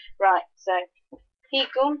up. Right, so heat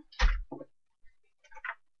gun.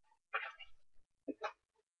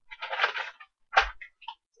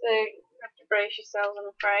 So you have to brace yourselves, I'm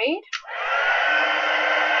afraid.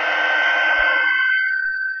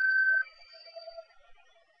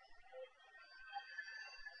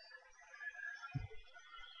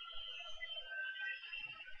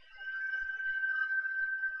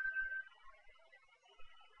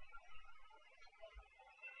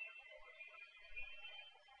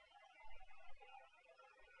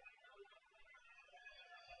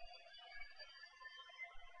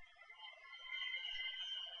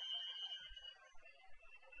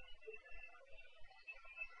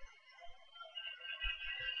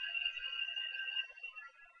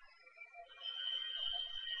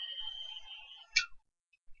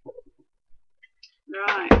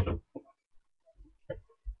 Right.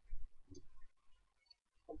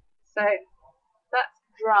 So that's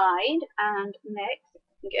dried, and next I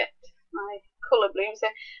can get my colour bloom. So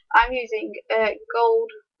I'm using gold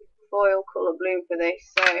foil colour bloom for this.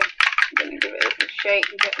 So I'm going to give it a little shake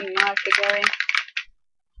and get my mica going.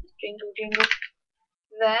 Jingle jingle.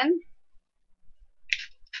 Then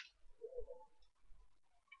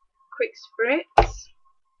quick spritz.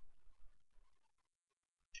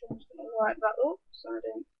 I'm just going to wipe that up so I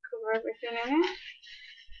don't cover everything in it.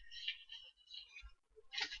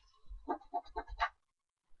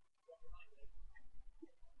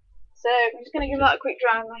 So I'm just going to give that a quick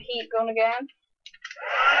dry on my heat gun again.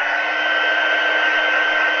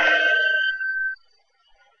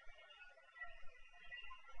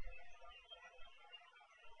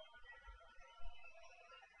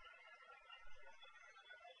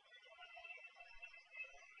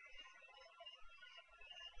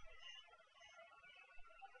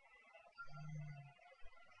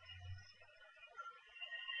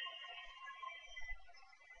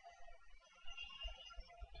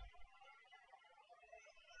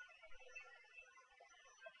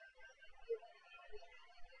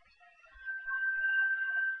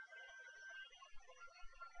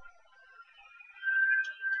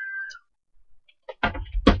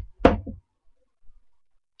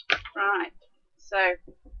 Right, so let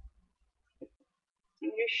me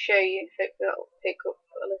just show you if that'll pick up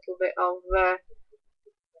a little bit of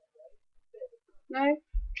no, it's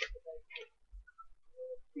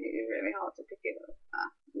really hard to pick it up.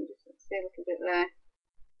 You just see a little bit there.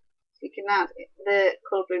 So you can now, the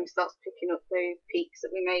colour bloom starts picking up those peaks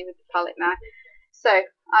that we made with the palette now. So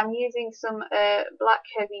I'm using some black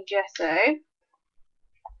heavy gesso.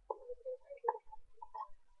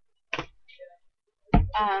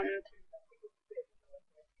 And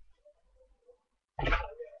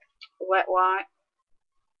wet white.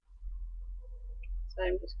 So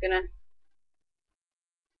I'm just going to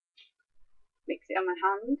mix it on my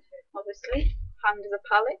hand, obviously. Hand is a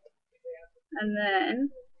palette. And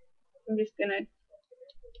then I'm just going to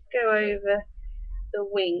go over the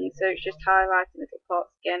wing, so it's just highlighting little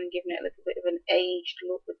parts again and giving it a little bit of an aged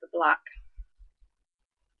look with the black.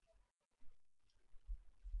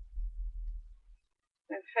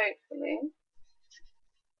 So hopefully,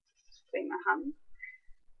 just clean my hand.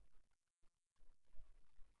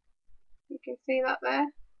 You can see that there.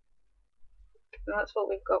 So that's what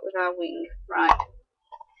we've got with our wing. Right.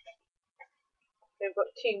 So we've got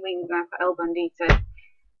two wings now for El Bandito.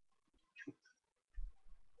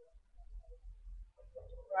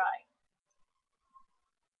 Right.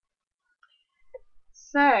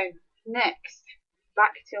 So next,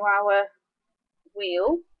 back to our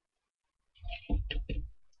wheel.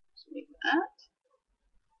 Just move that.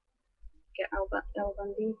 Get El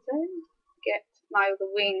Bandito. Get my other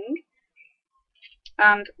wing.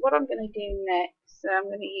 And what I'm going to do next, so I'm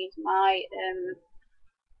going to use my,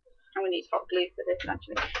 I'm going to use hot glue for this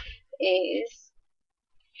actually, is,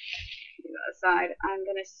 move that aside, I'm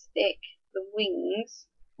going to stick the wings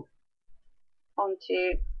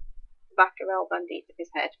onto the back of El Bandito's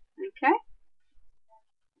head, okay?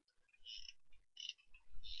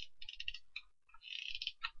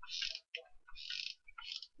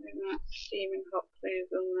 Putting that steaming hot glue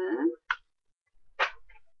on there.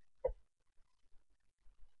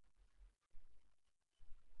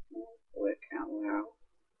 Work out well.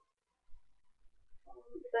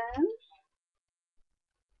 Then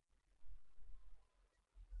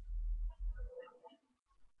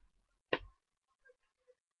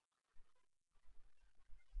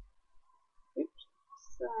oops.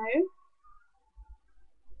 So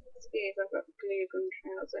excuse, I've got glue gun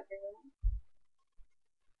trails everywhere.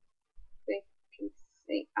 So you can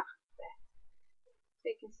see there. So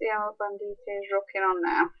you can see how Bandito is rocking on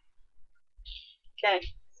now. Okay,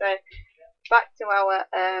 so back to our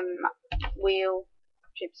wheel,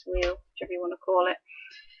 chips wheel, whichever you want to call it.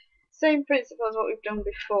 Same principle as what we've done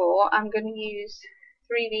before. I'm going to use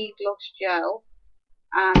 3D gloss gel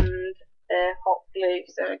and hot glue.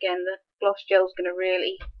 So again, the gloss gel is going to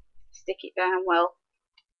really stick it down well.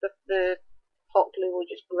 The hot glue will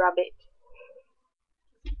just grab it.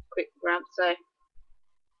 Quick grab, so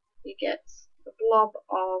you get a blob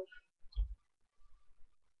of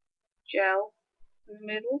gel in the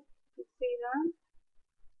middle. You can see that.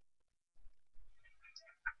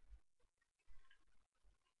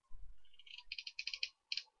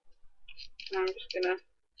 Now I'm just going to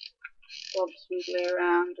blob some glue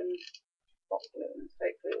around and hot glue, and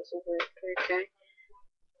hopefully this will work okay.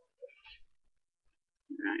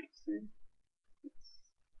 Right, so let's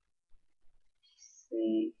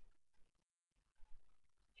see.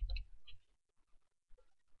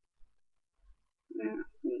 Yeah, I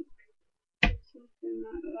think something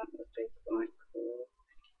like that would be quite cool.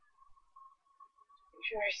 Make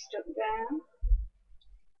sure I stuck down.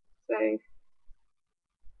 So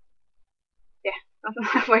yeah, that's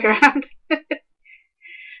the way around.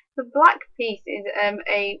 The black piece is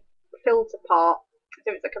a filter part,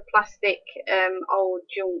 so it's like a plastic old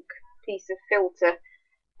junk piece of filter,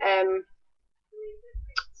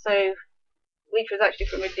 so which was actually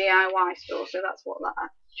from a DIY store, so that's what that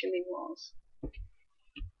actually was.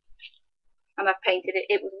 And I've painted it,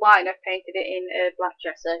 it was white and I've painted it in black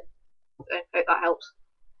gesso, so I hope that helps.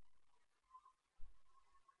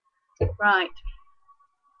 Right,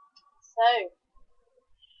 so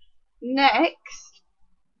next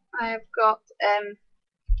I've got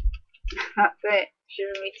that's it,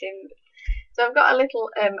 shivering me timbers. So I've got a little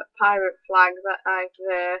pirate flag that I've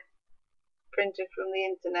printed from the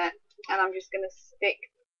internet, and I'm just going to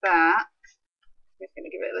stick that. I'm just going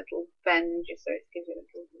to give it a little bend just so it gives it a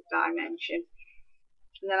little dimension,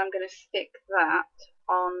 and then I'm going to stick that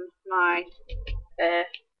on my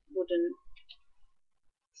wooden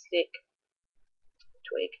stick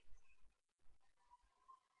twig.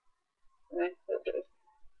 So a little bit of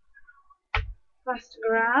fast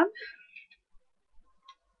grab.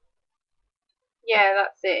 Yeah,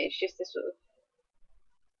 that's it. It's just this sort of.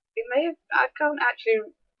 It may have. I can't actually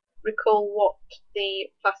recall what the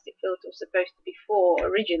plastic filter was supposed to be for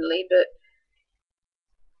originally, but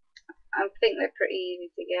I think they're pretty easy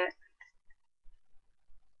to get.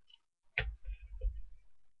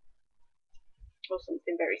 Or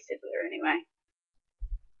something very similar, anyway.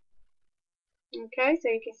 Okay, so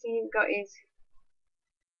you can see he's got his.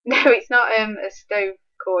 No, it's not a stove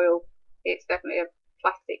coil. It's definitely a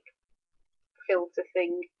plastic filter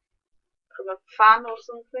thing from a fan or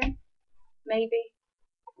something, maybe.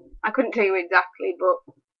 I couldn't tell you exactly, but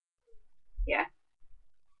yeah,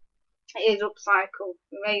 it is upcycled.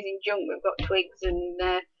 Amazing junk. We've got twigs and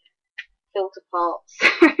filter parts.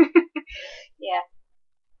 Yeah.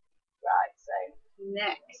 Right. So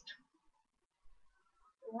next,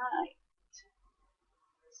 right.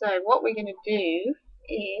 So what we're going to do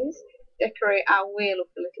is decorate our wheel up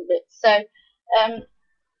a little bit. So I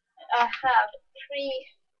have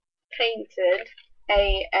pre-painted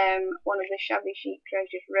a one of the Shabby Chic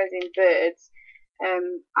Treasures resin birds.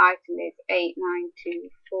 Item is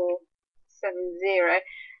 892470.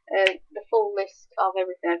 The full list of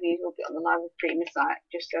everything I've used will be on the Live with Prima site,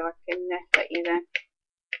 just so I can let you know.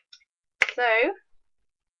 So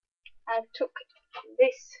I've took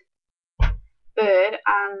this bird,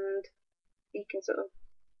 and you can sort of,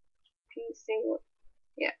 can you see what?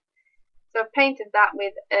 Yeah. So I've painted that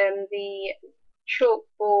with the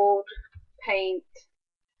chalkboard paint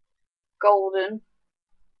golden.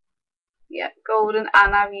 Yeah, golden,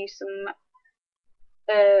 and I've used some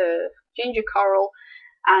ginger coral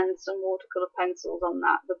and some watercolor pencils on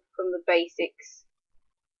that from the basics.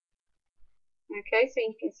 Okay, so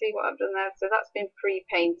you can see what I've done there. So that's been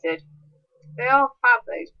pre-painted. They are fab,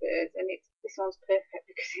 those birds, and this one's perfect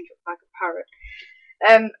because it looks like a parrot.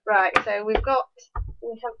 Right, so we have got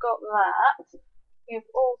that.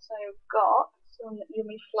 We've also got some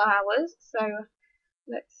yummy flowers. So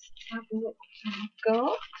let's have a look what I've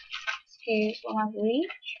got. Excuse while I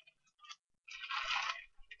reach.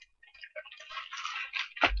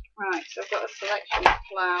 Right, so I've got a selection of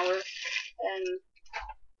flowers.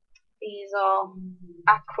 These are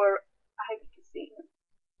Aquarelle. I hope you can see them.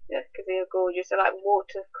 Yeah, because they are gorgeous. They're like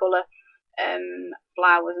watercolor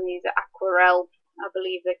flowers, and these are Aquarelle, I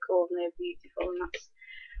believe they're called, and they're beautiful. And that's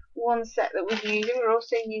one set that we're using. We're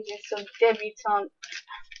also using some Debutante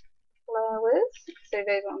flowers. So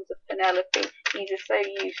those ones are Penelope. These are so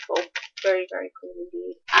useful. Very, very cool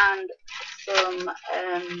indeed. And some,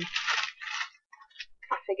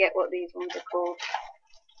 I forget what these ones are called.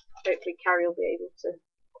 Hopefully Carrie will be able to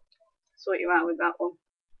sort you out with that one.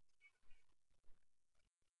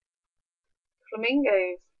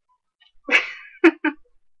 Flamingos.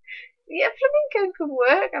 Yeah, flamingo could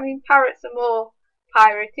work. I mean, parrots are more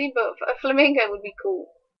piratey, but a flamingo would be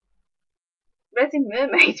cool. Resin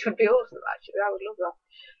mermaids would be awesome, actually. I would love that.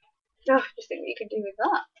 Oh, just think what you could do with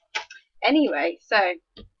that. Anyway, so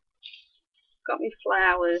got me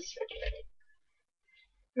flowers.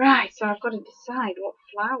 Right, so I've got to decide what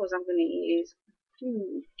flowers I'm going to use.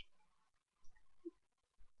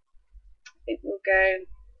 I think we'll go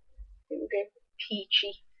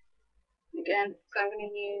peachy again. So I'm going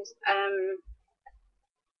to use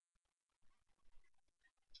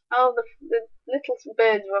oh, the little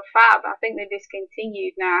birds were fab. I think they're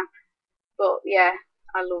discontinued now, but yeah,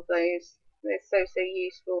 I love those. They're so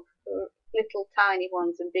useful. Little tiny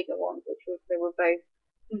ones and bigger ones, they were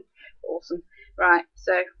both awesome. Right,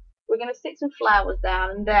 so we're going to stick some flowers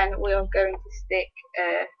down, and then we are going to stick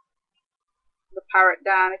the parrot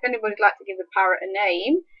down. If anybody'd like to give the parrot a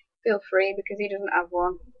name, feel free, because he doesn't have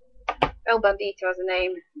one. El Bandito has a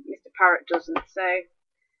name, Mr. Parrot doesn't, so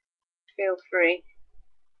feel free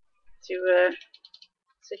to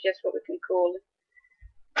suggest what we can call it.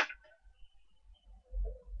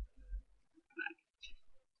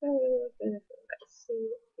 So let's see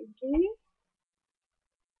what we can do.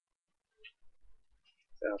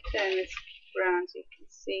 So I'll turn this around so you can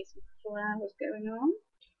see some flowers going on.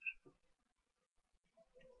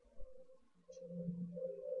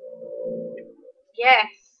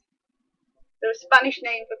 Yes, there's a Spanish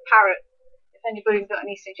name for parrot. If anybody's got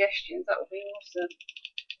any suggestions, that would be awesome.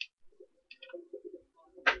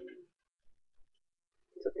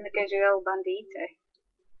 Something that goes with El Bandito.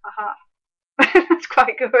 Aha. That's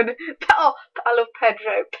quite good. Oh, I love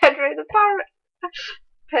Pedro. Pedro the parrot.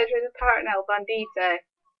 Pedro the parrot and El Bandito.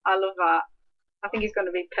 I love that. I think he's going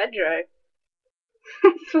to be Pedro.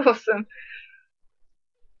 It's awesome.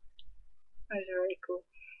 That's very cool.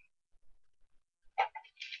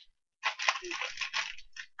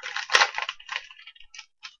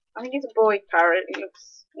 I think he's a boy parrot. He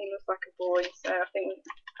looks like a boy, so I think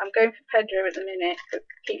I'm going for Pedro at the minute. But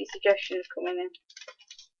keep your suggestions coming in.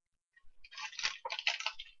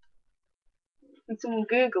 And someone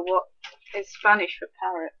Google what is Spanish for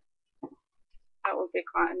parrot. That would be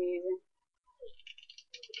quite amusing.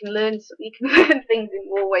 You can learn things in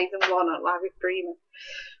more ways than one, like with Prima.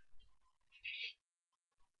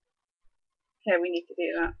 Yeah, we need to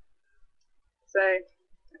do that. So I'm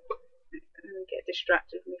going to get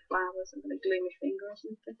distracted with my flowers. I'm going to glue my finger or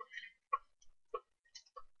something.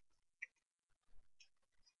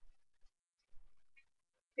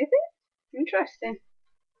 Is it? Interesting.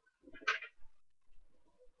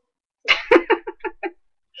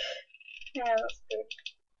 Yeah, that's good.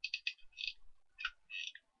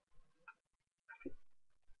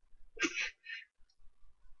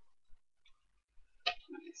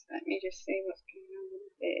 Let me just see what's going on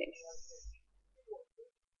with this.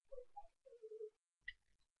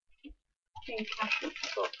 I think I should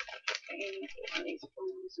put in all these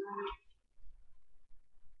flowers now.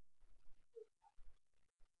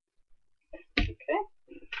 Okay.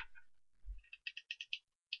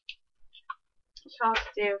 It's hard to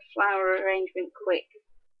do a flower arrangement quick,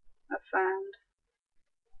 I found.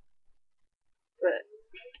 But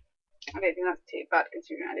I don't think that's too bad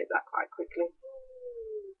considering I did that quite quickly.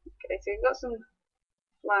 Okay, so we've got some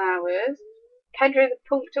flowers. Pedro the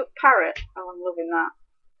punked up parrot. Oh, I'm loving that.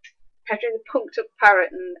 Pedro the Punked Up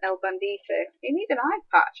Parrot and El Bandito. He needs an eye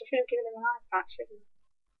patch. I should have given him an eye patch, shouldn't I?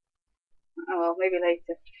 Oh well, maybe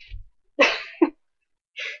later.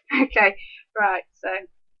 Okay, right, so I'm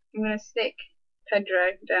going to stick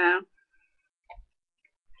Pedro down.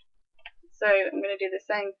 So I'm going to do the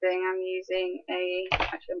same thing. I'm using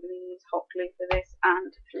actually I'm going to use hot glue for this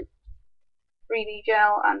and 3D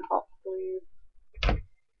gel and hot glue.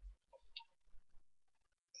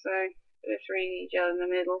 So put a 3D gel in the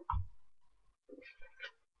middle.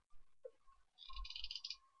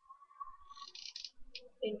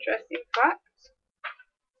 Interesting fact.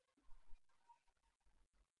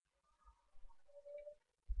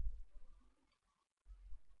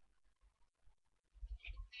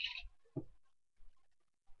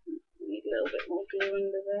 Need a little bit more glue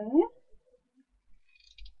under there.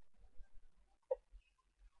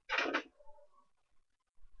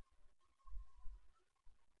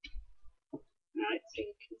 Right, so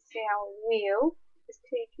you can see our wheel is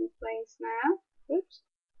taking place now. Oops,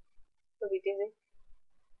 will be dizzy.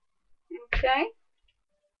 Okay,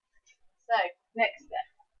 so next step.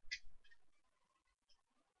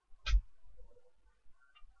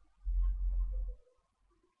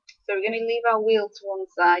 So we're going to leave our wheel to one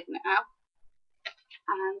side now,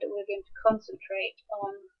 and we're going to concentrate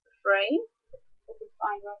on the frame. Let me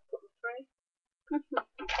find where I've put the frame.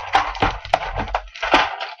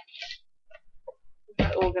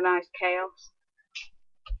 Organised chaos.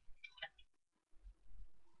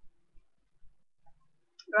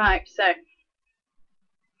 Right, so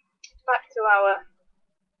back to our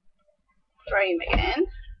frame again.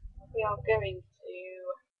 We are going to,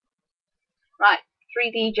 right,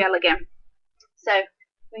 3D gel again. So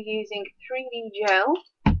we're using 3D gel.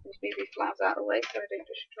 Just move these flowers out of the way so I don't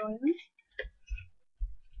destroy them.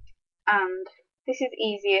 And this is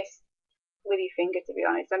easiest with your finger, to be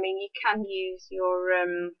honest. I mean, you can use your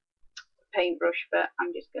paintbrush, but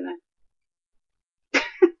I'm just gonna.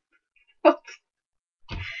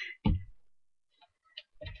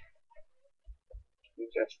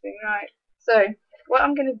 Interesting, right? So what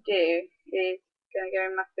I'm gonna do is gonna go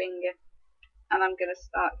in my finger, and I'm gonna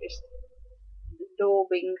start just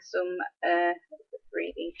daubing some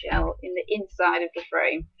 3D gel in the inside of the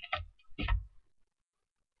frame.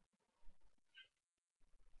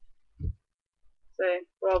 So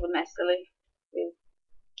rather messily with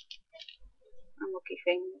unlucky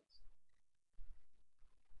fingers.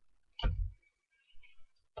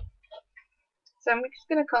 So I'm just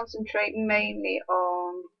going to concentrate mainly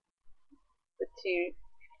on the two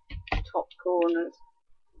top corners.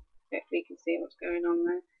 Hopefully you can see what's going on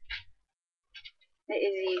there. It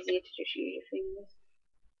is easier to just use your fingers.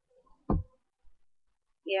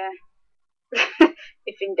 Yeah.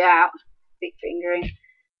 If in doubt, stick fingering.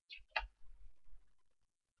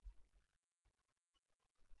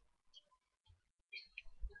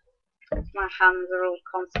 My hands are all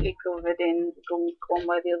constantly covered in gunk one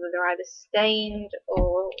way or the other. They're either stained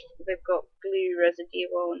or they've got glue residue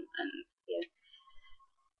on, and yeah,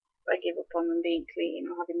 I give up on them being clean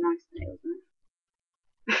or having nice nails now.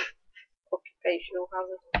 Occupational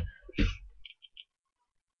hazard.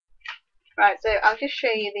 Right, so I'll just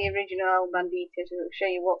show you the original Bandito to show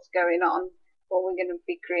you what's going on, what we're going to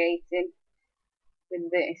be creating with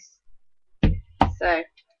this. So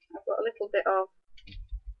I've got a little bit of,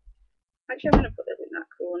 actually I'm going to put it in that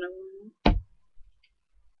corner.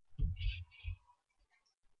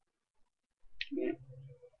 Yeah.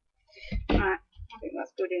 Right, I think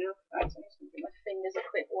that's good enough. Right, so I'm just going to give my fingers a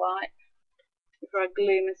quick wipe before I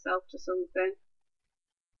glue myself to something.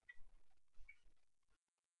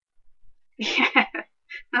 Yeah,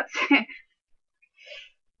 that's it.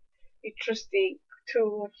 Your trusty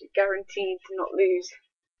tool, which is guaranteed to not lose.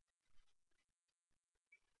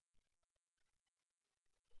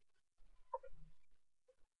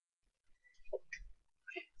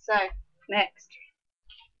 So, next,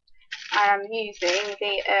 I am using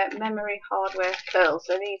the memory hardware pearls.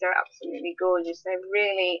 So these are absolutely gorgeous. They're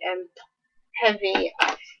really heavy.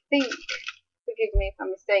 I think, forgive me if I'm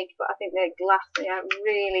mistaken, but I think they're glass. They are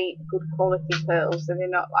really good quality pearls. So they're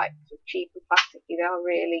not like cheap and plasticky. They are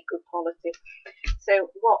really good quality. So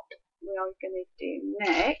what we are going to do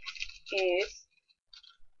next is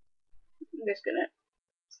I'm just going to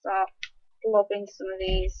start blobbing some of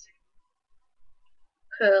these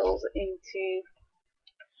pearls into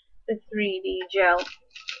the 3D gel. So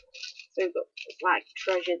we've got like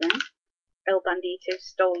treasure then. El Bandito's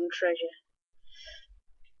stolen treasure.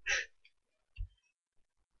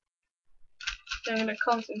 So I'm going to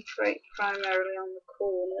concentrate primarily on the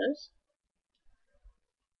corners.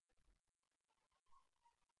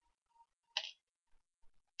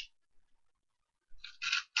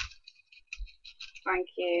 Thank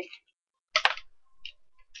you.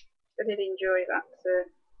 I did enjoy that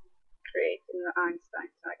creating the Einstein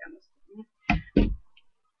tag. I must admit.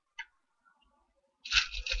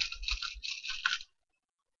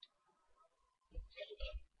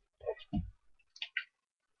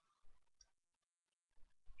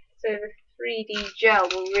 So the 3D gel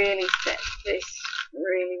will really set this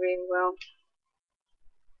really, really well.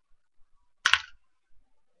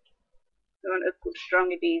 You want a good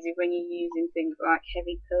strong adhesive when you're using things like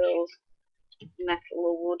heavy pearls, metal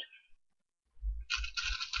or wood.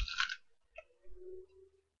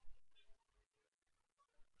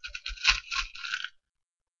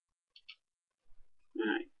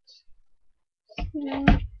 Right. Yeah. A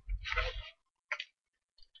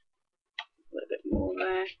little bit more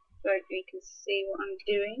there so you can see what I'm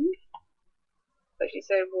doing. It's actually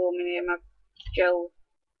so warm in here, my gel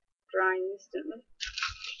drying instantly,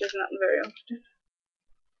 which doesn't happen very often.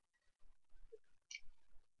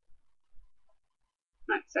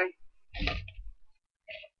 Right, so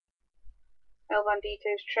El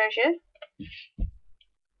Bandito's treasure.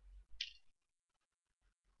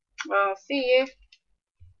 Well, I'll see you.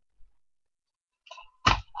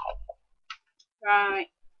 Right,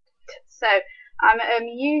 so I'm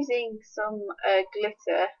using some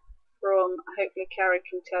glitter from, hopefully Carrie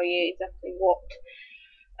can tell you exactly what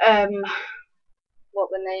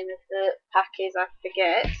the name of the pack is, I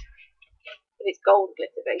forget, but it's gold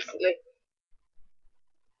glitter basically,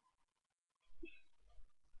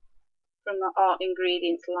 from the Art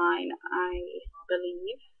Ingredients line, I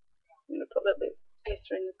believe. I'm going to put a little bit of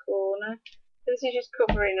glitter in the corner. This is just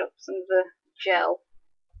covering up some of the gel.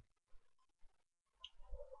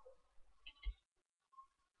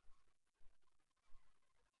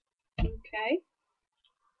 Okay,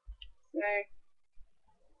 so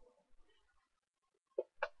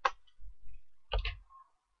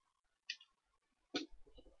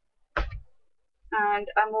and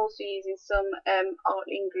I'm also using some Art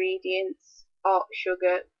Ingredients Art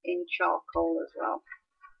Sugar in charcoal as well.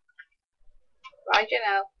 Right,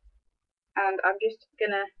 Janelle. And I'm just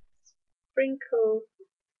gonna sprinkle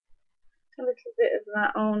a little bit of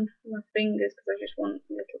that on my fingers because I just want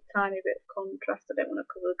a little tiny bit of contrast. I don't want to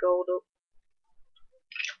cover the gold up.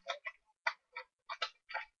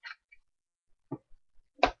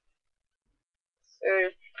 So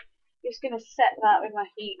just gonna set that with my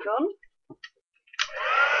heat gun.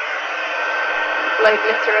 Blow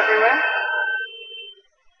glitter everywhere.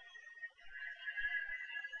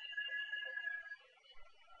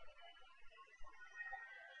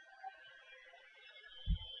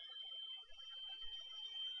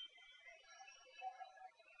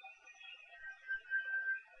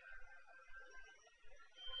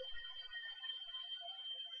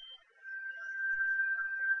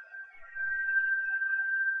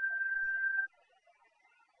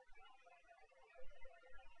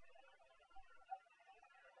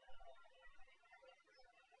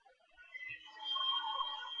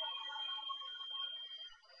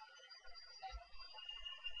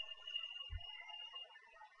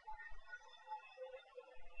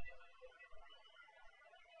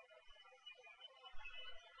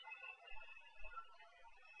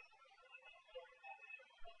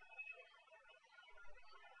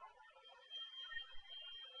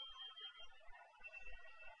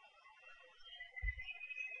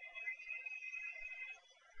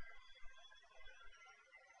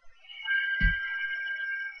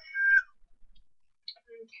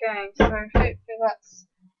 Okay, so hopefully that's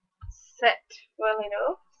set well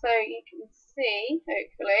enough. So you can see,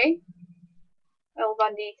 hopefully, El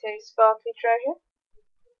Bandito's sparkly treasure.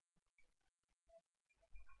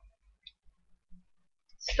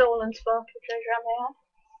 Stolen sparkly treasure, I may add.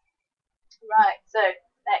 Right, so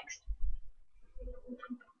next.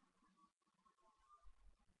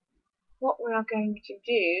 What we are going to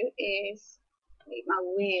do is make my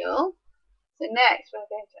wheel. So next we're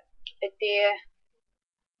going to adhere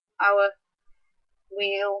our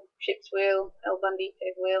wheel, ship's wheel, El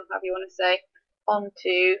Bandito's wheel, however you want to say,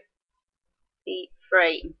 onto the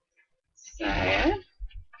frame. So, just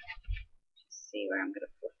see where I'm going to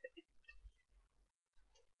put it.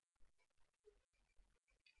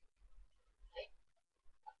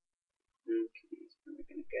 Okay, so we're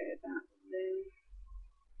going to go about there.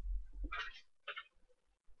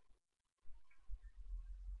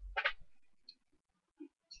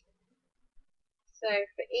 So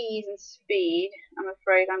for ease and speed, I'm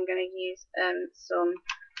afraid I'm going to use some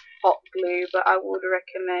hot glue, but I would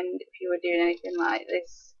recommend, if you were doing anything like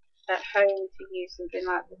this at home, to use something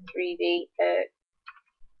like the 3D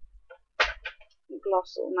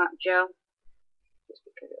gloss or matte gel, just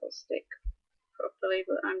because it'll stick properly.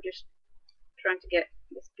 But I'm just trying to get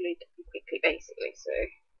this glued down quickly, basically. So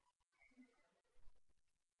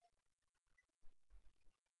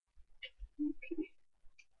okay.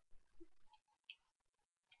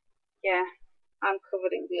 Yeah, I'm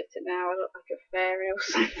covered in glitter now. I look like a fairy or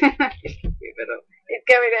something. I just give it up. It's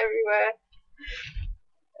going everywhere.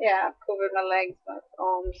 Yeah, I've covered my legs, my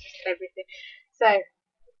arms, everything. So,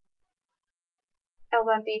 El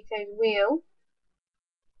Bandito's wheel,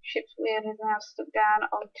 ship's wheel, is now stuck down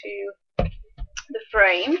onto the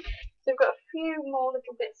frame. So we've got a few more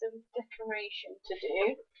little bits of decoration to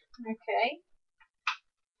do. Okay.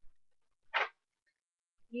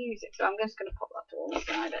 Use it. So I'm just going to pop that to one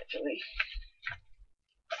side actually.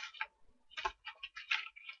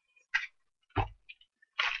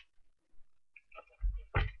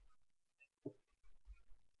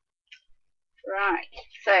 Right,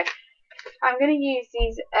 so I'm going to use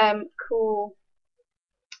these cool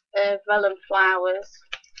vellum flowers.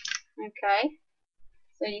 Okay,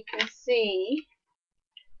 so you can see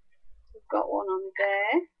we've got one on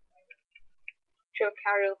there. I'm sure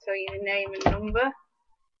Carrie will tell you the name and number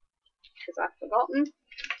because I've forgotten.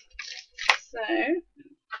 So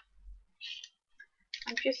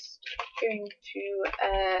I'm just going to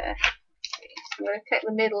I'm going to take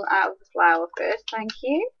the middle out of the flower first. Thank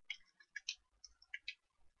you.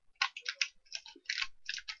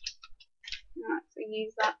 Right, so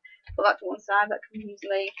use that, put that to one side, that can be used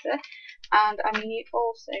later. And I'm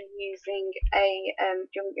also using a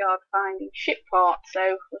junkyard finding ship part, so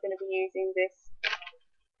we're going to be using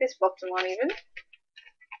this bottom one even.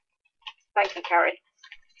 Thank you, Carrie.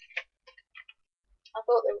 I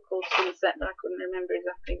thought they were called Sunset, but I couldn't remember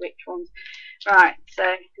exactly which ones. Right, so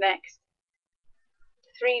next,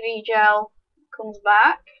 3D gel comes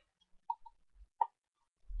back.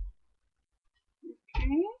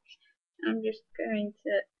 Okay, I'm just going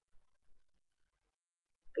to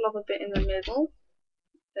glob a bit in the middle,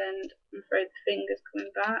 and I'm afraid the finger's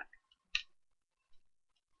coming back.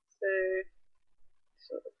 So,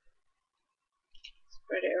 sort of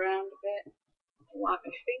spread it around a bit. Wipe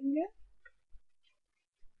my finger.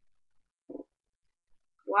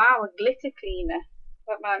 Wow, a glitter cleaner.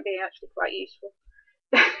 That might be actually quite useful.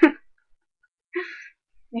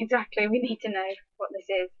 Exactly, we need to know what this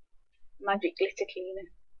is. Magic glitter cleaner.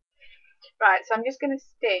 Right, so I'm just going to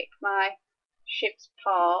stick my ship's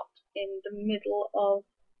part in the middle of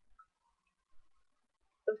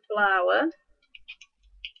the flower.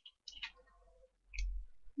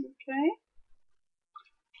 Okay.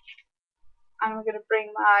 And I'm going to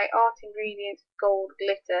bring my Art Ingredients gold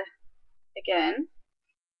glitter again.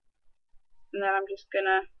 And then I'm just going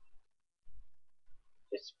to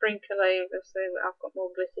sprinkle over, so I've got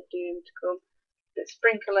more glitter doom to come. But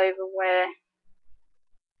sprinkle over where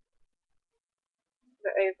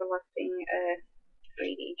the overlapping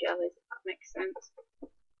 3D gel is, if that makes sense.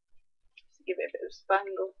 Just to give it a bit of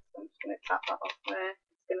spangle. So I'm just going to tap that off there.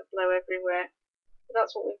 It's going to blow everywhere. So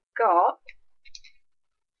that's what we've got.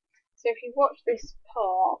 So if you watch this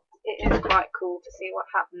part, it is quite cool to see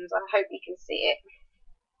what happens. I hope you can see it.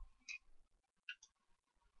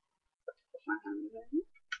 Put my hand in.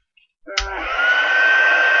 Right.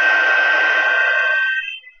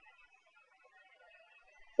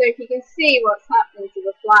 So if you can see what's happening to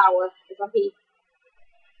the flower, if I heat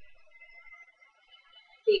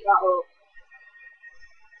that up.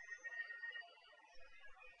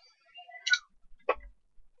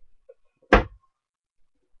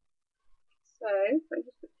 So if I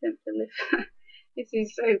just attempt to lift, this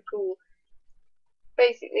is so cool.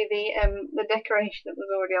 Basically, the decoration that was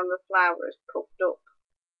already on the flower is puffed up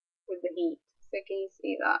with the heat. So can you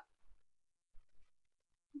see that?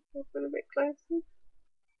 I'll put a bit closer.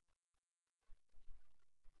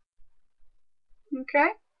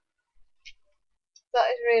 Okay. That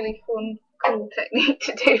is really fun, cool technique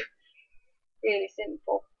to do. Really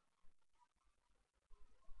simple.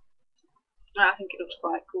 I think it looks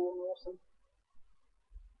quite cool and awesome.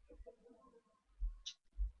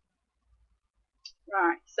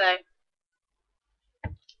 Right, so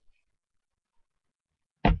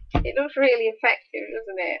it looks really effective,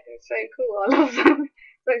 doesn't it? It's so cool. I love them.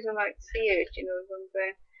 Those are like sea urchin or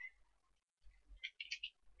something.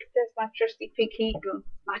 There's my trusty pig heat gun.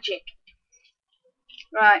 Magic.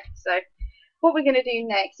 Right, so what we're going to do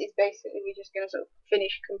next is basically we're just going to sort of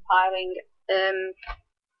finish compiling the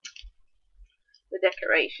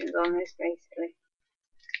decorations on this basically.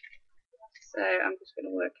 So I'm just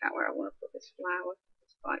going to work out where I want to put this flower.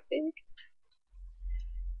 It's quite big.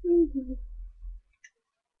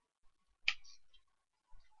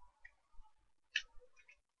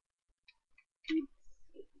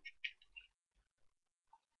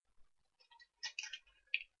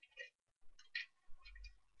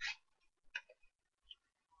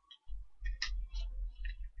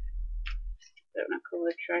 fill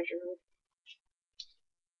the treasure.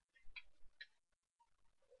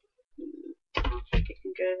 I think it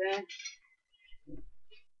can go there.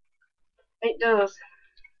 It does.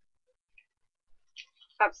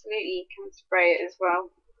 Absolutely, you can spray it as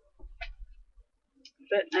well.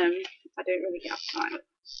 But I don't really have time.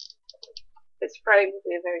 But spray would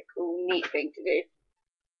be a very cool, neat thing to do.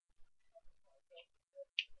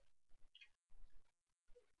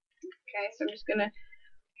 Okay, so I'm just going to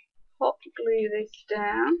hot glue this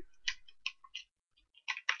down.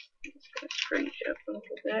 I'm just going to crunch it up a little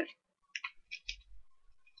bit.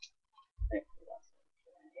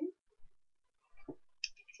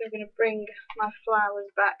 So I'm going to bring my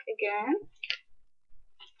flowers back again.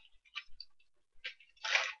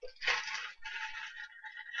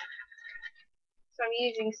 So I'm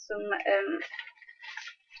using some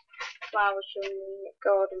flowers from the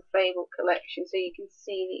Garden Fable collection, so you can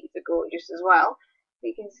see these are gorgeous as well.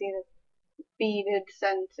 You can see the beaded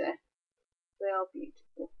centre. They are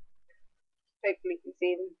beautiful. Hopefully you can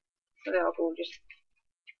see them. They are gorgeous.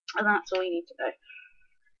 And that's all you need to know.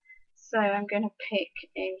 So I'm going to pick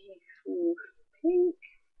a pink,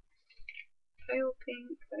 pale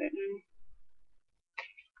pink, I don't know,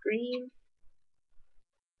 green.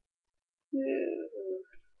 Ooh,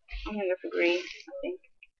 I'm going to go for green, I think.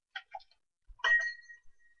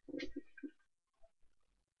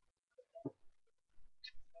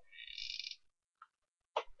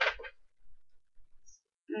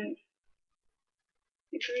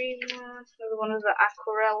 The green one, another one of the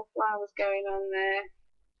Aquarelle flowers going on there.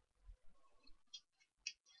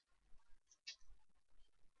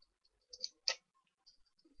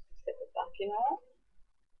 Put the back in all.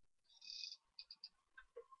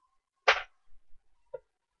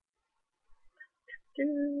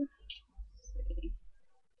 Let's see.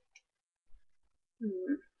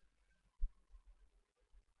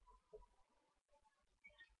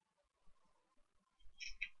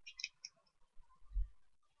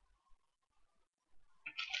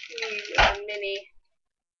 These are mini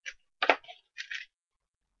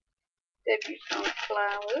debutante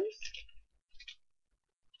flowers.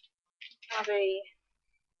 Have a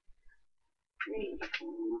green one,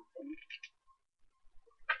 I think.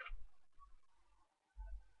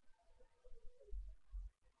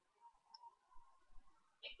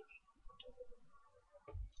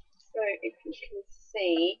 So if you can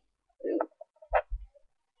see,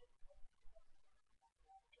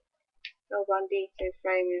 the Bandito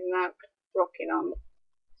frame is now rocking on.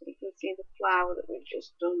 So you can see the flower that we've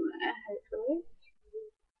just done there, hopefully,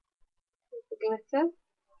 with the glitter.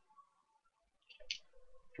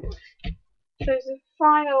 So there's a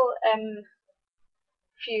final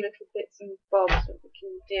few little bits and bobs that we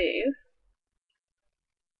can do.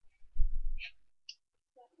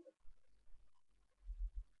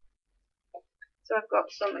 So I've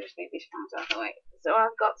got some, I just move these fans out of the way. So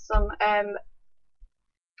I've got some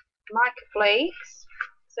mica flakes.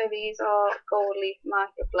 So these are gold leaf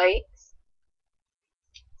mica flakes.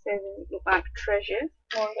 So they look like treasure,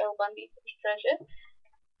 more of old Bandito's treasure.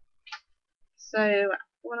 So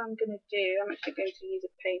what I'm going to do, I'm actually going to use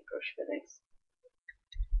a paintbrush for this.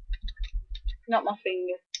 Not my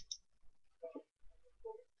finger,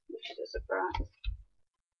 which is a surprise.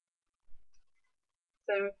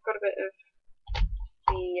 So we've got a bit of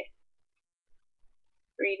the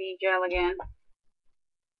 3D gel again,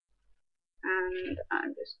 and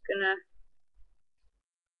I'm just gonna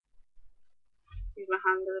use my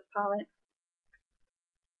hand as a palette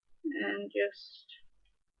and just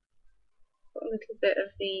put a little bit of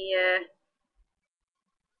the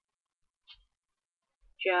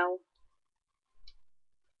gel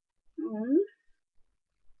on.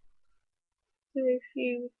 Do a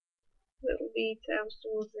few little details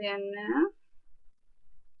towards the end now.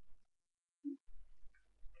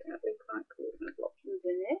 That would be quite cool with my blossoms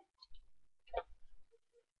in it.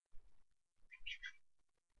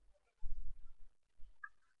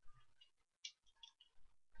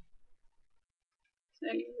 So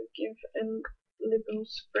you would give a little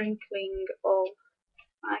sprinkling of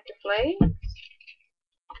mica flakes.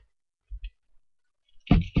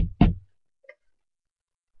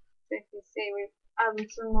 So you can see we've added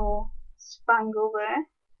some more spangle there,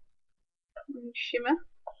 and shimmer.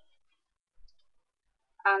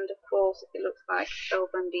 And of course it looks like El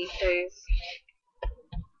Bandito's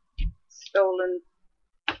stolen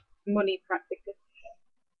money practically.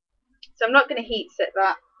 So I'm not going to heat set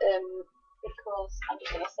that because I'm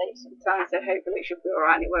just going to save some time, so hopefully it should be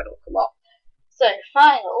alright and it won't all come off. So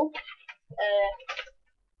final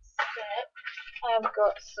step, I've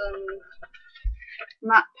got some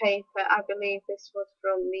matte paper. I believe this was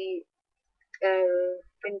from the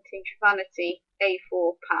Vintage Vanity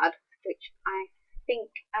A4 pad, which I think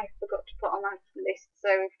I forgot to put on my list, so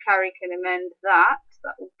if Carrie can amend that,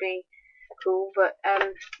 that would be cool. But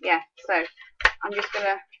yeah, so I'm just going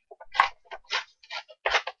to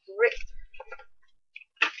rip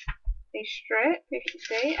this strip, if you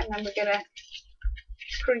see, and then we're going to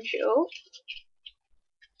crunch it up.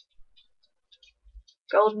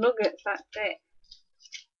 Gold nuggets, that's it.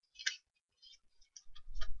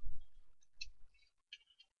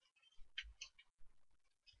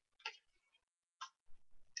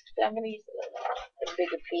 So I'm going to use a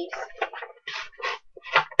bigger piece.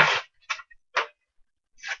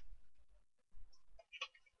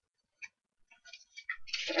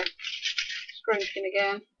 So, scrunching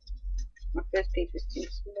again. My first piece was too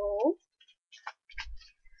small.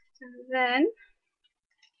 And then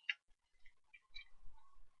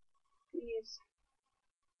use.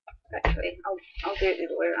 Actually, I'll do it the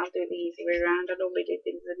other way. I'll do it the easy way around. I normally do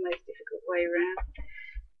things the most difficult way around.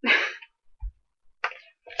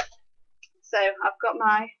 So I've got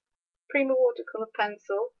my Prima watercolor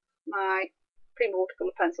pencil, and my Prima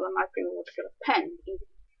watercolor pen,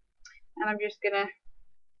 and I'm just gonna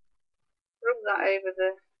rub that over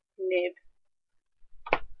the nib,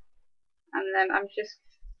 and then I'm just,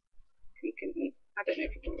 I don't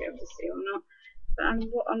know if you can be able to see or not,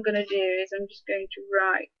 but what I'm gonna do is I'm just going to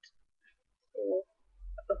write for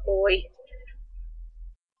ahoy.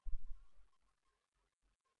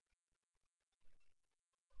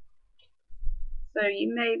 So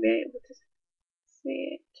you may be able to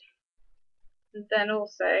see it. And then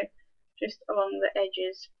also, just along the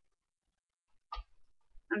edges,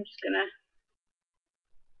 I'm just going to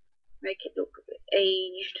make it look a bit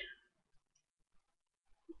aged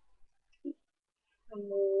and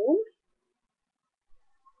warm.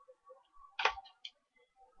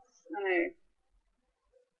 So, I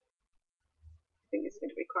think it's going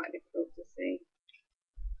to be quite difficult to see.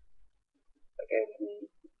 If I go,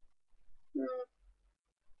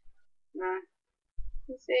 no,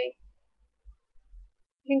 you see,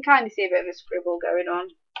 you can kind of see a bit of a scribble going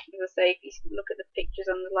on. As I say, if you look at the pictures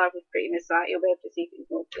on the Live with Prima site, you'll be able to see things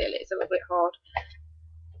more clearly. It's a little bit hard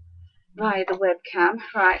via the webcam.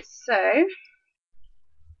 Right, so I'm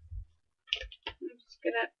just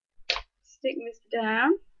going to stick this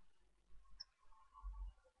down.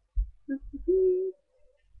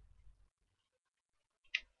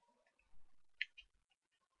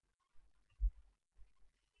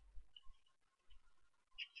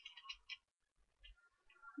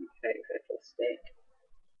 Little stick.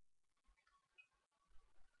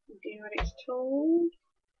 Do what it's told.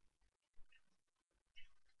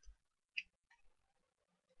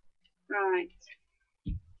 Right.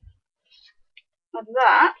 And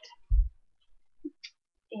that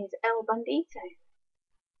is El Bandito.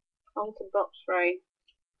 Altered box frame.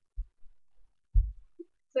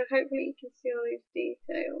 So hopefully you can see all these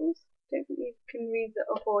details. Don't think you can read the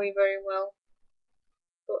ahoy very well,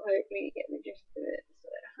 but hopefully you get the gist of it. So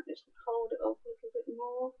I'll just hold it up a little bit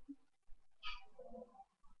more.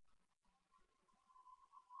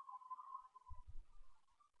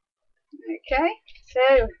 Okay,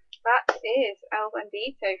 so that is El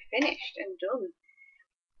Bandito finished and done.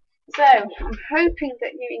 So I'm hoping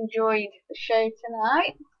that you enjoyed the show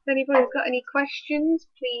tonight. If anybody's got any questions,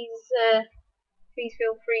 please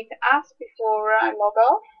feel free to ask before I log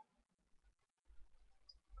off.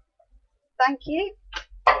 Thank you.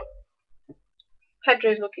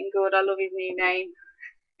 Pedro's looking good. I love his new name.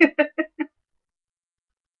 That's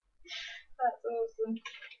awesome.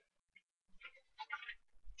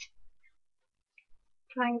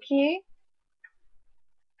 Thank you.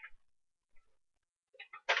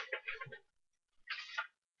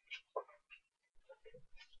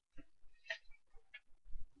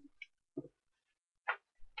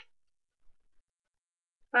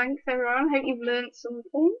 Thanks everyone. Hope you've learned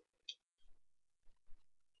something.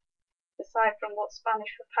 Aside from what's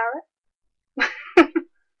Spanish for parrot.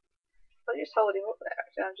 I'll just hold him up there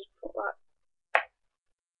actually. I'll just put that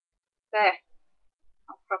there.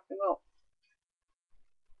 I'll prop him up.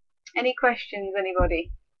 Any questions,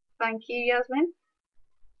 anybody? Thank you, Yasmin.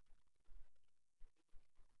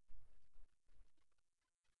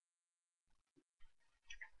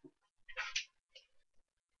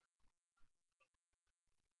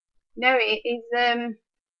 No, it is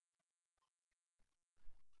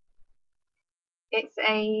it's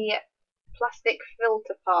a plastic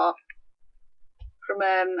filter part from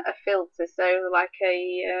a filter, so like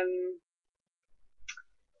a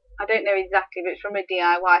I don't know exactly, but it's from a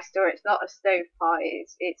DIY store. It's not a stove part.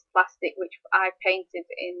 It's plastic, which I painted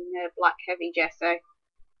in black heavy gesso.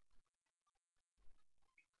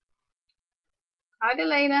 Hi,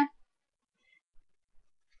 Delena.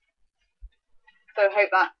 So I hope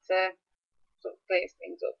that sort of clears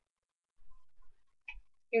things up.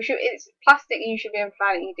 You should, it's plastic, you should be able to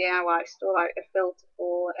find it in your DIY store, like a filter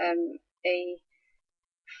for a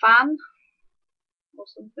fan or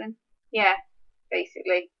something. Yeah,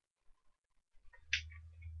 basically.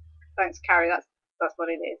 Thanks, Carrie. That's what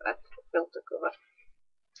it is. A filter cover.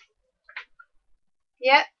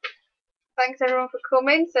 Yeah. Thanks everyone for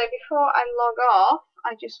coming. So before I log off,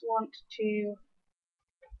 I just want to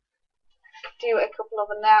do a couple of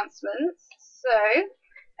announcements. So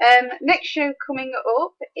next show coming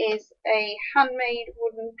up is a handmade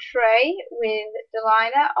wooden tray with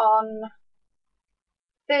Delina on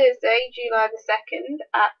Thursday, July the 2nd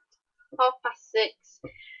at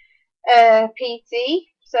 6:30 PT.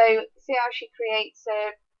 So see how she creates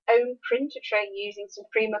her own printer tray using some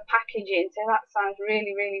Prima packaging. So that sounds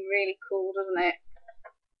really, really, really cool, doesn't it?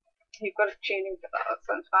 You've got to tune in for that. That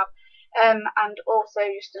sounds fab. And also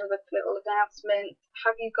just another little announcement.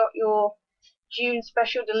 Have you got your June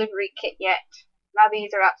special delivery kit yet? Now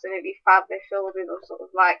these are absolutely fab. They're filled with all sort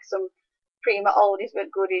of like some Prima oldies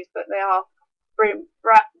but goodies, but they are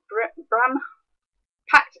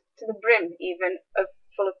packed to the brim even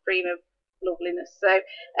full of Prima loveliness. So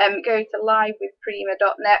go to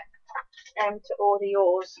livewithprima.net to order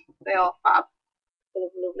yours. They are fab, full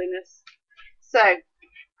of loveliness. So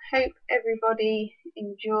hope everybody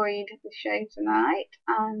enjoyed the show tonight,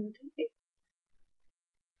 and if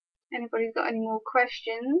anybody's got any more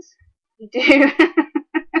questions, you do.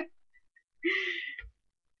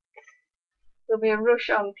 There'll be a rush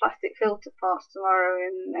on plastic filter parts tomorrow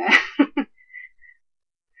in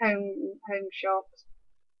home shops.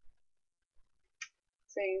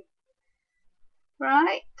 So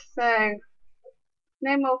right, so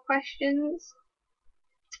no more questions.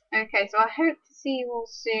 Okay, so I hope to see you all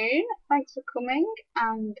soon. Thanks for coming,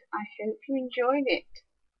 and I hope you enjoyed it.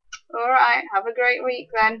 Alright, have a great week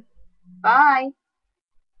then. Bye.